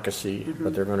Monocacy,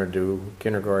 but they're going to do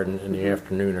kindergarten in the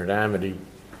afternoon at Amity,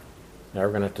 now we're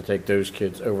going to have to take those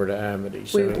kids over to Amity.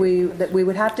 So We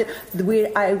would have to.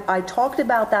 I talked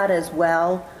about that as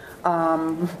well,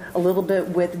 a little bit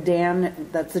with Dan.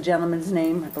 That's the gentleman's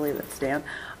name. I believe it's Dan.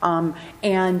 I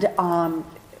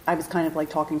was kind of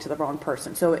like talking to the wrong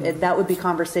person. So that would be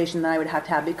conversation that I would have to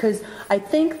have, because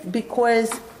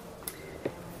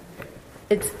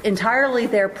it's entirely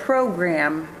their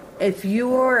program. If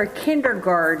you're a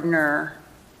kindergartner,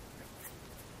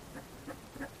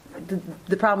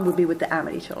 the problem would be with the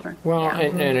Amity children. well,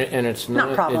 and it's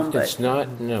not. It's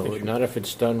not if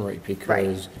it's done right,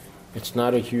 because it's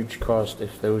not a huge cost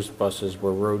if those buses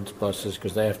were Rhodes buses,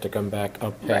 because they have to come back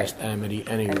up past Amity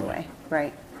anyway.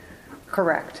 Right.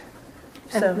 Correct.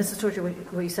 And So, Mrs. Torture,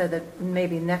 we said that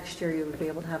maybe next year you would be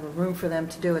able to have a room for them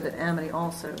to do it at Amity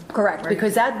also. correct, right?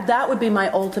 because that would be my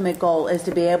ultimate goal, is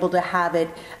to be able to have it,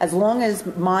 as long as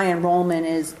my enrollment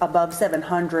is above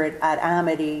 700 at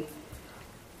Amity.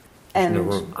 And No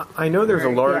room. I know there's a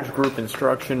large Yeah. group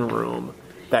instruction room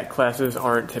that classes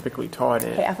aren't typically taught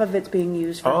in. half of it's being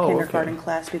used for Oh, okay. kindergarten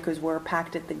class because we're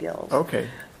packed at the gills. Okay.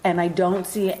 And I don't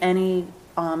see any,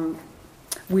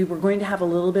 we were going to have a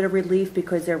little bit of relief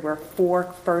because there were 4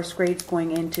 first grades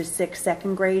going into 6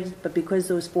 second grades, but because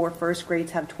those 4 first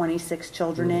grades have 26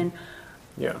 children in,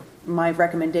 Yeah. my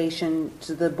recommendation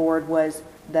to the board was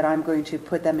that I'm going to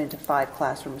put them into 5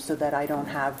 classrooms so that I don't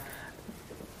have,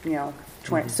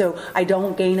 So I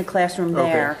don't gain a classroom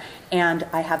there, and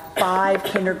I have 5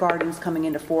 kindergartens coming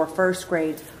into 4 first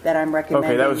grades that I'm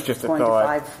recommending that was just a going thought.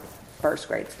 to 5 first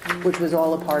grades, which was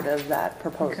all a part of that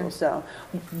proposal. So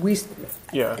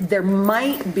there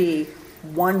might be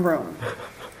one room.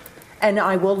 And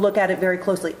I will look at it very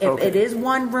closely. If it is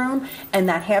one room and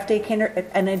that half-day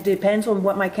and it depends on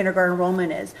what my kindergarten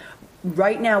enrollment is.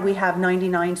 Right now, we have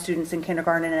 99 students in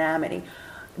kindergarten in Amity.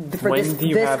 For when do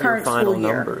you this have current your final school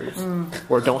year. numbers?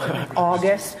 Or don't have?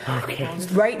 August.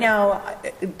 Right now,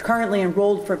 currently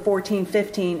enrolled for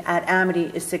 14-15 at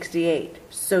Amity is 68.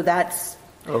 So that's,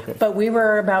 but we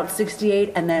were about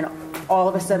 68, and then all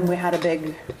of a sudden we had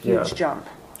a huge jump.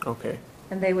 Okay.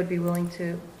 And they would be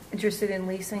interested in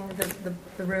leasing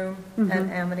the room at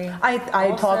Amity?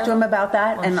 I talked to him about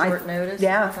that, on and short notice.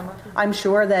 I'm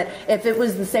sure that if it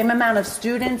was the same amount of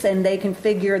students and they can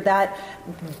figure that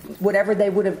whatever they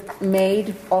would have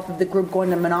made off of the group going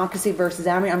to Monocacy versus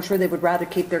Amity, I'm sure they would rather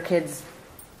keep their kids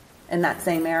in that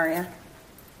same area.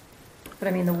 But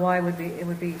I mean, the why would be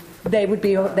they would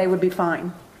be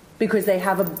fine. Because they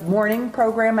have a morning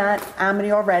program at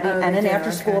Amity already and an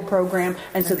after-school program,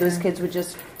 and so those kids would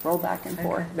just roll back and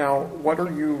forth. Now, what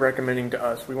are you recommending to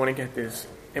us? We want to get this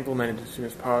implemented as soon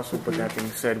as possible, but that being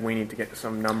said, we need to get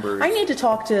some numbers. I need to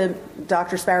talk to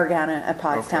Dr. Sparagana at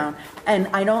Pottstown, and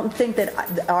I don't think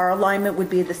that our alignment would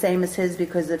be the same as his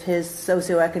because of his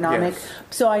socioeconomic. Yes.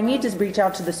 So I need to reach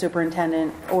out to the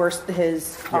superintendent or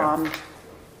his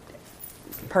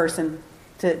person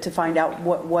to find out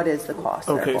what is the cost.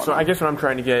 Okay, so I guess what I'm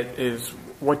trying to get is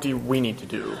what do we need to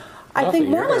do? I think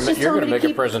more or less just you're tell going me to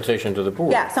make a presentation to the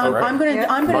board. Yeah, so I'm going to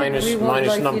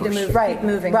minus numbers. keep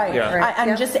moving. Right. Yep.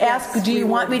 And just ask, do you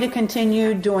want me to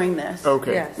continue doing this?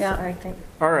 Okay. Yes, I think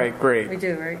All right, great. we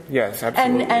do, right? Yes,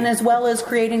 absolutely. And as well as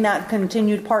creating that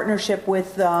continued partnership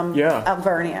with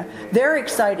Alvernia. They're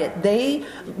excited. They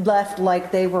left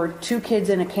like they were 2 kids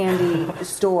in a candy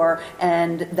store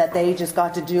and that they just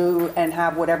got to do and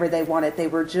have whatever they wanted. They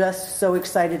were just so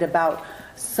excited about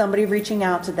somebody reaching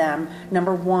out to them.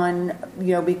 Number one,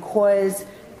 because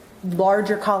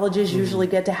larger colleges usually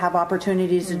get to have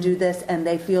opportunities to do this, and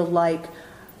they feel like,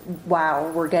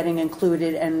 wow, we're getting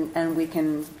included, and we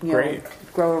can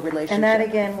grow a relationship. And that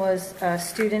again was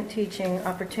student teaching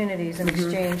opportunities in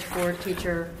exchange for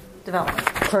teacher development.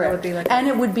 Correct. And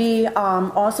it would be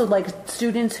also like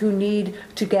students who need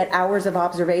to get hours of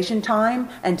observation time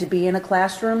and to be in a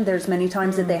classroom. There's many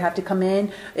times that they have to come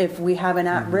in. If we have an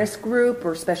at-risk group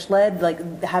or special ed,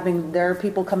 like having their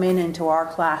people come into our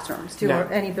classrooms. To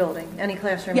any building, any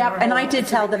classroom. Yeah, and I did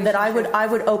tell them that I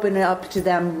would open it up to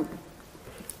them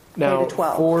now, K to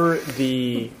 12. For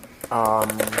the,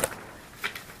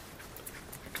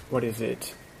 what is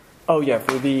it? Oh, yeah,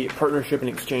 for the partnership and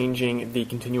exchanging the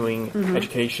continuing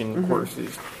education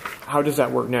courses. How does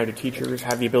that work now? Do teachers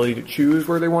have the ability to choose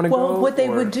where they want to go? Well, what they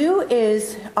would do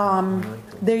is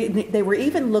they were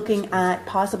even looking at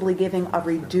possibly giving a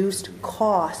reduced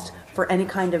cost for any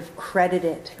kind of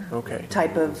credited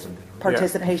type of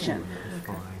participation.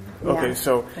 Okay,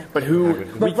 so, but we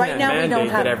right can't now we mandate don't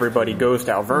have, that everybody goes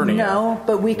to Alvernia. No,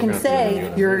 but we can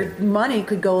say your money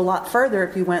could go a lot further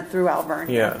if you went through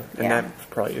Alvernia. Yeah, and that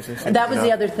probably isn't. That was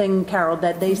the other thing, Carol,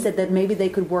 that they said that maybe they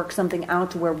could work something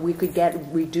out to where we could get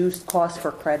reduced costs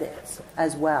for credits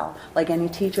as well. Like any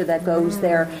teacher that goes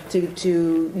there to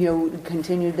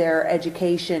continue their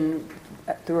education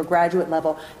through a graduate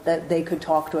level, that they could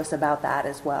talk to us about that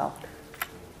as well.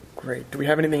 Great. Do we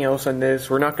have anything else on this?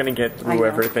 We're not going to get through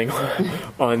everything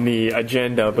on the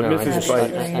agenda, but Mrs.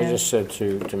 Bites. I just said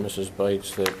to Mrs.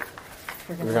 Bites that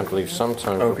we're going to have to leave some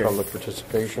time for public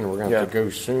participation. We're going to have to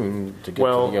go soon to get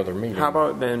to the other meeting. How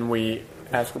about then we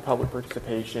ask for public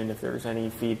participation if there's any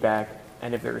feedback,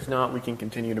 and if there's not, we can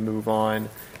continue to move on,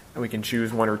 and we can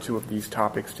choose 1 or 2 of these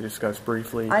topics to discuss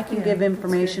briefly. I can give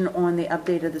information on the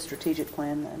update of the strategic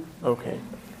plan then. Okay.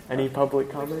 Any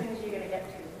public comment?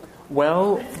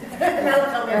 Well,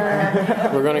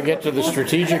 we're going to get to the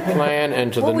strategic plan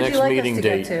and to the next meeting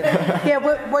date. Yeah,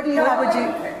 what do you have? What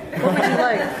would you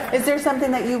like? Is there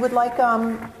something that you would like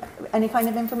any kind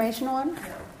of information on?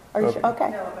 Are you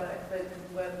okay? No, but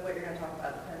what you're going to talk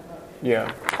about depends on it.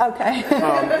 Yeah.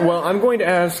 Okay. Well, I'm going to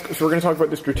ask, so we're going to talk about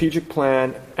the strategic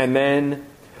plan, and then,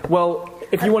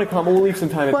 if you want to come, we'll leave some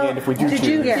time at the end if we do choose.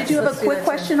 Did you have a quick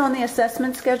question on the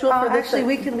assessment schedule for this? Actually,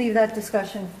 we could leave that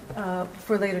discussion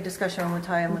for later discussion on the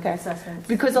tie-in with the assessment.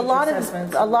 Because a lot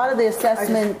of the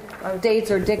assessment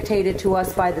dates are dictated to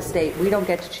us by the state. We don't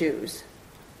get to choose.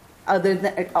 Other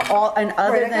than all, and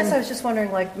other Right, I guess I than was just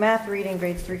wondering, like, math reading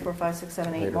grades 3, 4, 5, 6,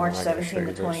 7, 8, Maybe March I'm not gonna 17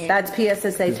 to show you 28. that's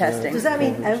PSSA testing. Does that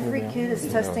mean every kid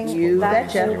is testing You that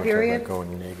betcha. whole period?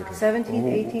 Going negative. 17th,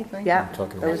 18th, 19th? Yeah,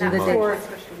 talking those are about the March. dates.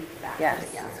 Especially back. Yes.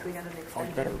 Yes, we got an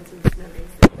extension since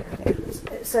snow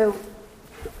days. So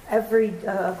every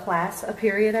class, a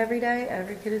period every day,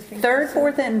 every kid is being Third, tested?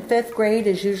 fourth, and fifth grade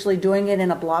is usually doing it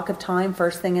in a block of time,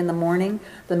 first thing in the morning.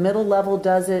 The middle level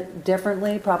does it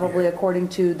differently, probably according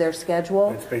to their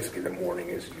schedule. It's basically the morning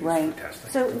is used Right. for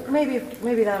testing. So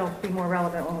maybe that'll be more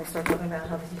relevant when we start talking about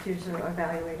how the teachers are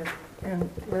evaluated in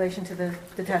relation to the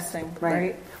testing,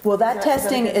 right? Well, that Is that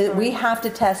testing, a good we point? have to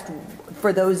test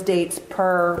for those dates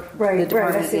per the Right, I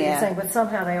department. see what you're yeah. saying, but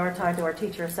somehow they are tied to our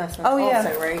teacher assessments Oh, yeah.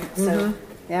 also, right? So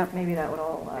Yeah. maybe that would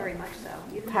all Very much so.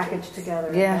 Even the package dates. together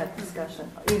in Yeah. that discussion,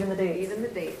 even the dates. Even the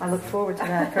dates. I look forward to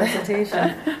that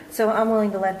presentation. So I'm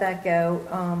willing to let that go.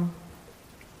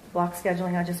 Block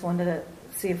scheduling, I just wanted to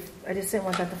see if, I just didn't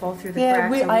want that to fall through the Yeah,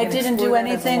 cracks. so we I can didn't explore do that as a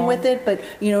anything long- with it, but,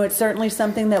 it's certainly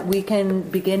something that we can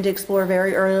begin to explore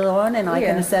very early on, and I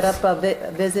Yeah. can set up a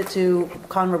visit to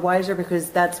Conrad Weiser, because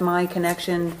that's my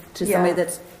connection to somebody Yeah.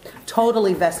 that's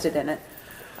totally vested in it.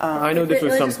 I know this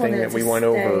was I just something wanted that we to went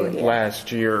over stay-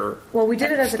 last year. Well, we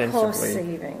did it as a cost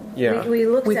extensively. saving. Yeah. We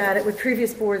looked at it with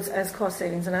previous boards as cost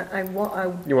savings, and I'm You wanna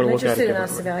look at it interested in us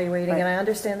differently. evaluating, and Right. I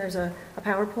understand there's a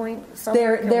PowerPoint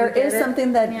somewhere. Can There we get is it?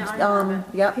 something that, Yeah, I have it.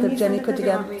 yep, Can that you Jenny send it put to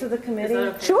together. To the committee? Is that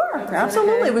okay? Sure, Okay.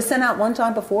 absolutely. It was sent out one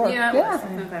time before. Yeah, it Yeah. was.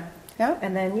 Okay. Yeah.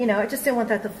 And then, I just didn't want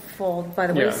that to fall by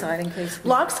the Yeah. wayside in case.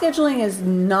 Block scheduling is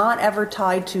not ever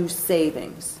tied to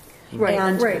savings. Right,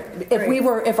 And right,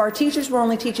 if our teachers were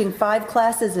only teaching 5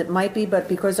 classes, it might be, but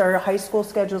because our high school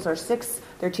schedules are 6,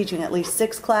 they're teaching at least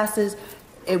 6 classes,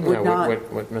 it would Yeah, not.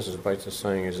 what Mrs. Bites is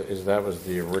saying is that was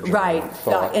the original Right,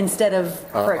 thought instead of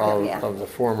curriculum, yeah. of the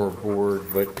former board,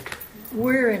 but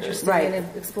We're interested Right. in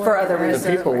exploring. For other that as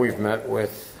the a- people we've met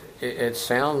with, it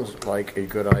sounds like a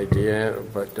good idea,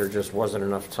 but there just wasn't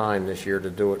enough time this year to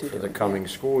do it for the coming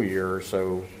school year,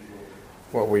 so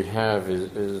what we have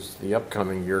is the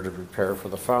upcoming year to prepare for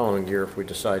the following year if we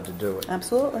decide to do it.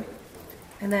 Absolutely.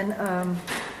 And then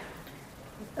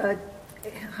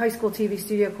high school TV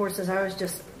studio courses, I was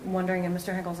just wondering, and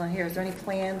Mr. Henkel's not here, is there any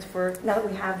plans for, now that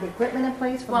we have the equipment in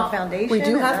place from Well, the foundation? we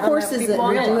do and have I don't know if courses people that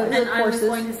we do realize- have And good I was courses.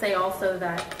 going to say also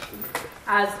that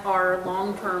as our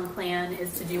long-term plan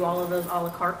is to do all of those a la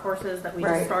carte courses that we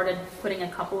Right. just started putting a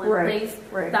couple in Right, place,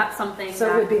 right. that's something So it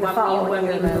that would be the following when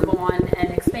we year then. move on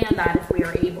and expand that if we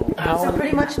are able. That's So something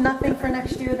pretty much that- nothing for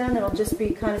next year then? It'll just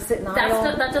be kind of sitting idle?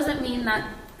 that doesn't mean that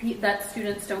that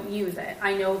students don't use it.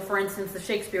 I know, for instance, the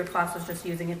Shakespeare class was just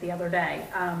using it the other day.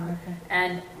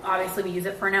 And obviously we use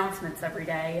it for announcements every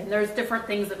day. And there's different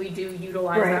things that we do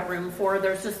utilize Right. that room for.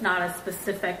 There's just not a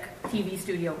specific TV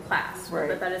studio class. Right.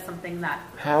 But that is something that,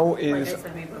 How like I is said,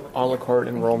 we were looking a la at. carte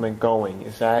enrollment going?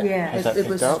 Is that, Yeah, has that It picked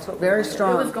was up? very It was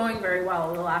strong. going very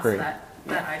well the last Great. that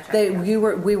I checked. We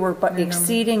were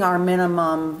exceeding our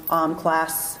minimum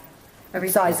class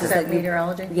Everything sizes. except that you-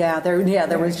 meteorology? Yeah,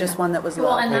 there was just one that was low.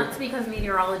 Well, and that's because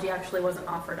meteorology actually wasn't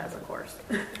offered as a course.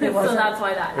 So wasn't? that's why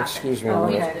that happened. Excuse me, Oh,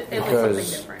 We- okay. It was something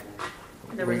because different.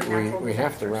 There we was a natural we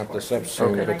have to disasters wrap this course. up soon,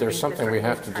 And but I there's think something we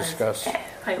have to this discuss. has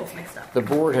Titles mixed up. The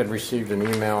board had received an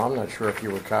email, I'm not sure if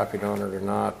you were copied on it or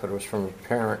not, but it was from a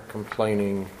parent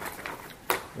complaining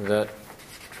that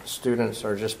students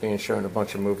are just being shown a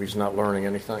bunch of movies, not learning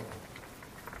anything.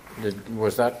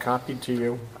 Was that copied to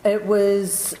you? It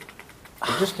was.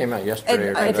 It just came out yesterday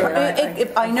or I today.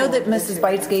 did. I know that Mrs.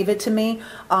 Bites gave it to me.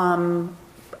 As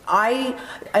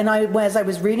I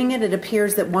was reading it, it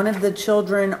appears that one of the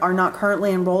children are not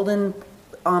currently enrolled in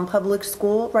public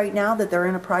school right now, that they're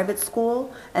in a private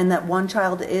school, and that one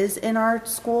child is in our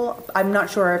school. I'm not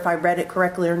sure if I read it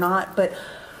correctly or not, but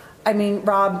I mean,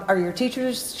 Rob, are your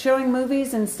teachers showing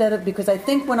movies instead of, because I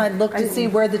think when I looked to see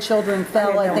where the children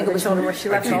fell, I think it was. Children were she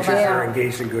Our left all teachers are that.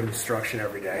 engaged in good instruction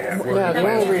every day. Yeah, the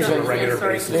only reason, On a regular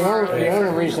basis. the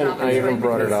only reason I even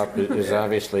brought it up is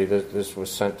obviously that this was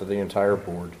sent to the entire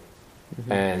board.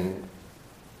 And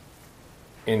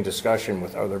in discussion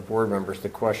with other board members, the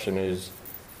question is,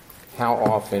 how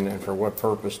often and for what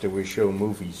purpose do we show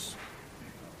movies?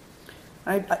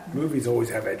 Movies always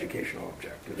have educational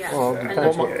objectives. Yeah. Well, And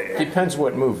depends then- what, depends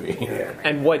what movie. Yeah.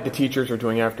 And what the teachers are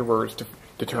doing afterwards to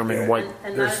determine what.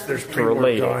 And There's that's, pre-work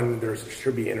relate it. done, there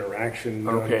should be interaction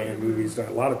done Okay. in movies done.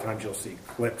 A lot of times you'll see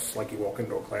clips, like you walk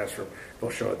into a classroom,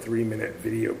 they'll show a 3-minute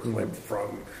video clip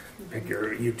from, pick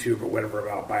your YouTube or whatever,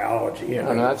 about biology. Yeah,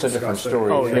 And that's a different Discuss it.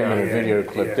 story. Oh, Than yeah, a yeah, video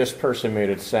clip. yeah. This person made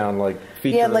it sound like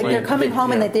Yeah, like they're length coming video.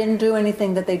 home and yeah. they didn't do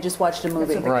anything, that they just watched a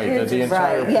movie. right. The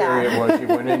entire Right, yeah. period was you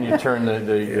went in, you turned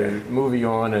the movie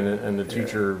on, and the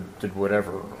teacher did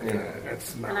whatever. You know. Yeah,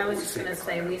 that's not and I what was we just see going in to the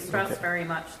say, we stress very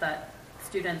much that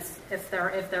students, if there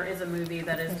is a movie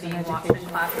that is being watched in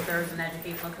class, if there is an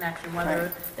educational connection, whether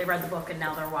they read the book and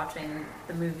now they're watching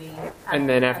the movie. And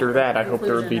then after the that, I hope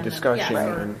there would be conclusion, and then- discussion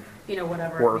yes, or, and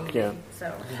whatever. work, it may be. yeah.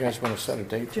 So. You guys want to set a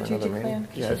date for another Strategic meeting? plan?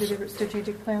 Yes. Should we do a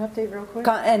strategic plan update real quick?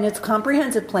 And it's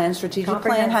comprehensive plan, strategic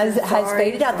plan has Comprehensive,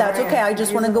 faded out. That's sorry. okay. I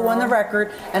just want to go on the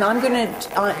record. And I'm going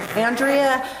to,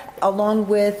 Andrea, along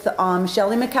with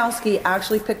Shelley Mikowski,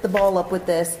 actually picked the ball up with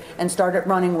this and started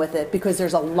running with it, because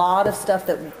there's a lot of stuff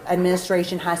that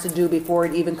administration has to do before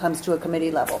it even comes to a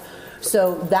committee level.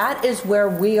 So that is where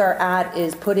we are at,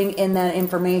 is putting in that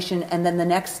information, and then the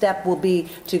next step will be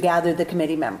to gather the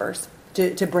committee members,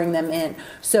 to bring them in.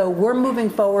 So we're moving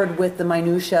forward with the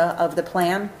minutia of the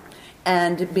plan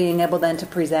and being able then to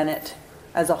present it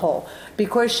as a whole.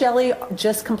 Because Shelley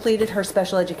just completed her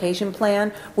special education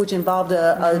plan, which involved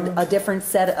a different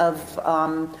set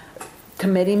of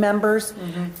committee members,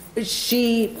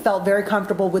 she felt very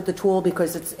comfortable with the tool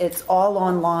because it's all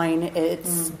online.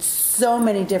 It's so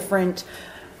many different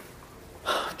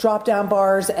drop-down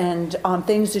bars and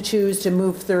things to choose to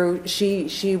move through.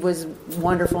 She was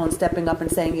wonderful in stepping up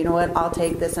and saying, you know what, I'll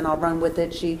take this and I'll run with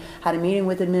it. She had a meeting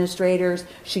with administrators.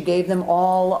 She gave them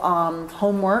all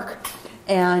homework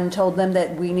and told them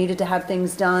that we needed to have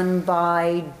things done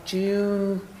by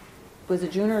June. Was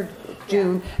it June or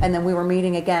June? And then we were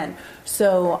meeting again.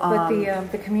 So But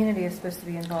the community is supposed to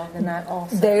be involved in that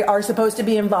also. they are supposed to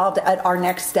be involved at our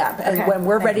next step, and Okay. when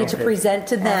we're Thank ready you. to present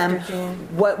to them After June.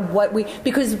 what we,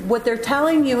 because what they're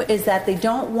telling you is that they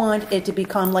don't want it to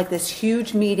become like this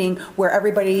huge meeting where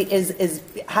everybody is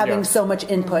having Yeah. so much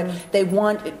input. They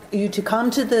want you to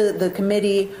come to the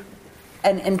committee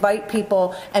and invite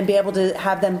people and be able to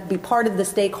have them be part of the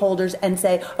stakeholders and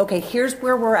say, okay, here's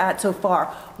where we're at so far.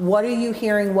 What are you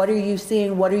hearing? What are you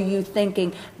seeing? What are you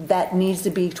thinking that needs to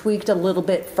be tweaked a little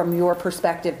bit from your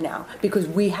perspective now? Because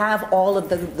we have all of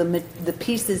the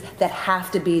pieces that have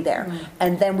to be there.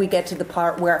 And then we get to the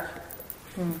part where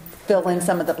fill in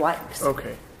some of the blanks.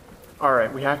 Okay. All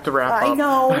right, we have to wrap up. I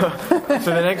know.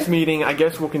 So the next meeting, I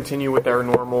guess we'll continue with our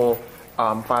normal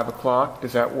 5 o'clock.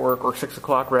 Does that work? Or 6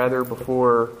 o'clock, rather,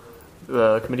 before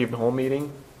the committee of the whole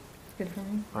meeting? Good for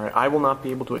me. All right, I will not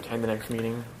be able to attend the next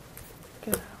meeting,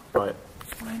 but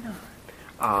Why not?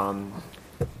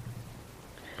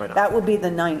 That would be the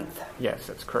 9th. yes,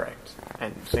 that's correct.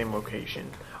 And same location.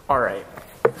 All right.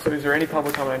 So is there any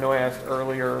public comment? I know I asked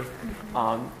earlier.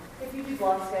 If you do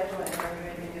block scheduling, are you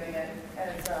going to be doing it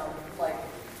as like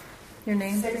Your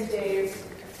name? 6 days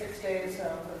for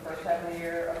the first half of the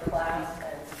year of class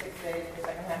and 6 days for the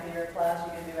second half of the year of class?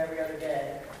 You can do every other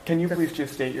day. Can you please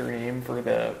just state your name for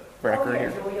the record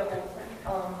here? Julia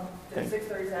Olson, Thank-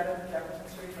 637 Jefferson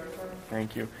Street, Roseburg.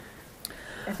 Thank you.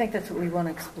 I think that's what we want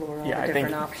to explore, all Yeah, I the think-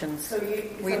 different options. So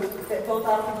both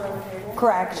options are on the table?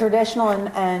 Correct. Traditional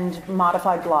and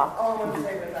modified block. All I want to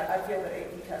say was that I feel that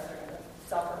AP tests are going to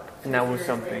suffer. And that was seriously.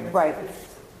 something- Right. It's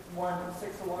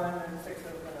 6 to 1 and 6 to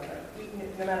another,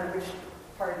 no matter which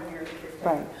part of the year the kids take.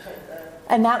 Right.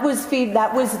 And that was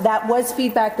feedback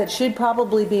that should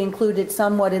probably be included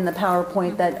somewhat in the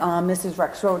PowerPoint that Mrs.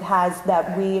 Rexroth has,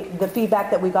 the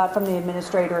feedback that we got from the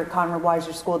administrator at Conrad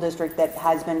Weiser School District that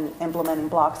has been implementing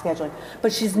block scheduling.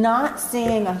 But she's not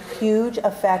seeing a huge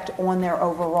effect on their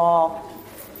overall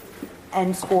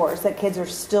end scores, that kids are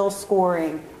still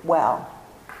scoring well.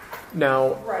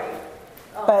 Now, Right.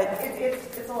 But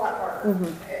It's a lot harder. And,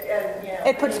 you know,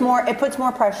 it puts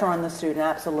more pressure on the student,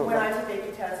 absolutely. When I took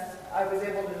AP tests, I was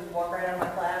able to just walk right out of my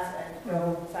class and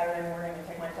go Saturday morning and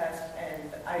take my test, and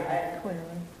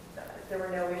there were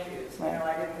no issues. You know,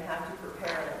 I didn't have to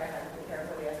prepare like I had to prepare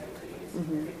for the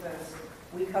SATs because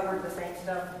we covered the same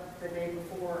stuff the day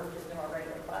before just in our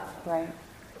regular class. Right.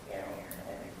 You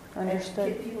know,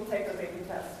 Understood. And people take those AP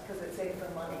tests because it saves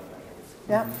them money.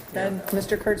 Yep. And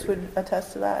Mr. Kurtz would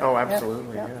attest to that. oh, Yep.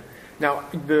 absolutely, Yep. yeah. Now,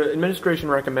 the administration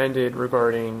recommended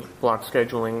regarding block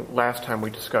scheduling last time we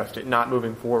discussed it, not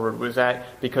moving forward. Was that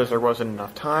because there wasn't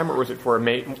enough time, or was it for a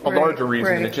larger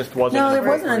reason and it just wasn't? No, there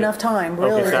enough wasn't time? enough time. Okay,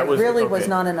 Really, so that it really okay. was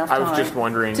not enough time. I was just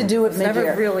wondering. to do it It's mid-year.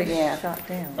 never really yeah. shot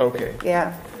down. Okay.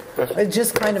 Yeah. It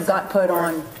just kind of got put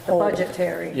on The hold.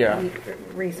 budgetary Yeah.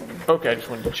 reason. Okay, I just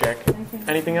wanted to check.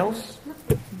 Anything else?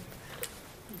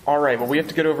 All right, well, we have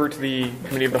to get over to the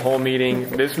committee of the whole meeting.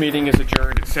 This meeting is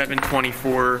adjourned at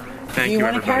 7:24. Thank you,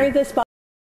 want to everybody. carry this by?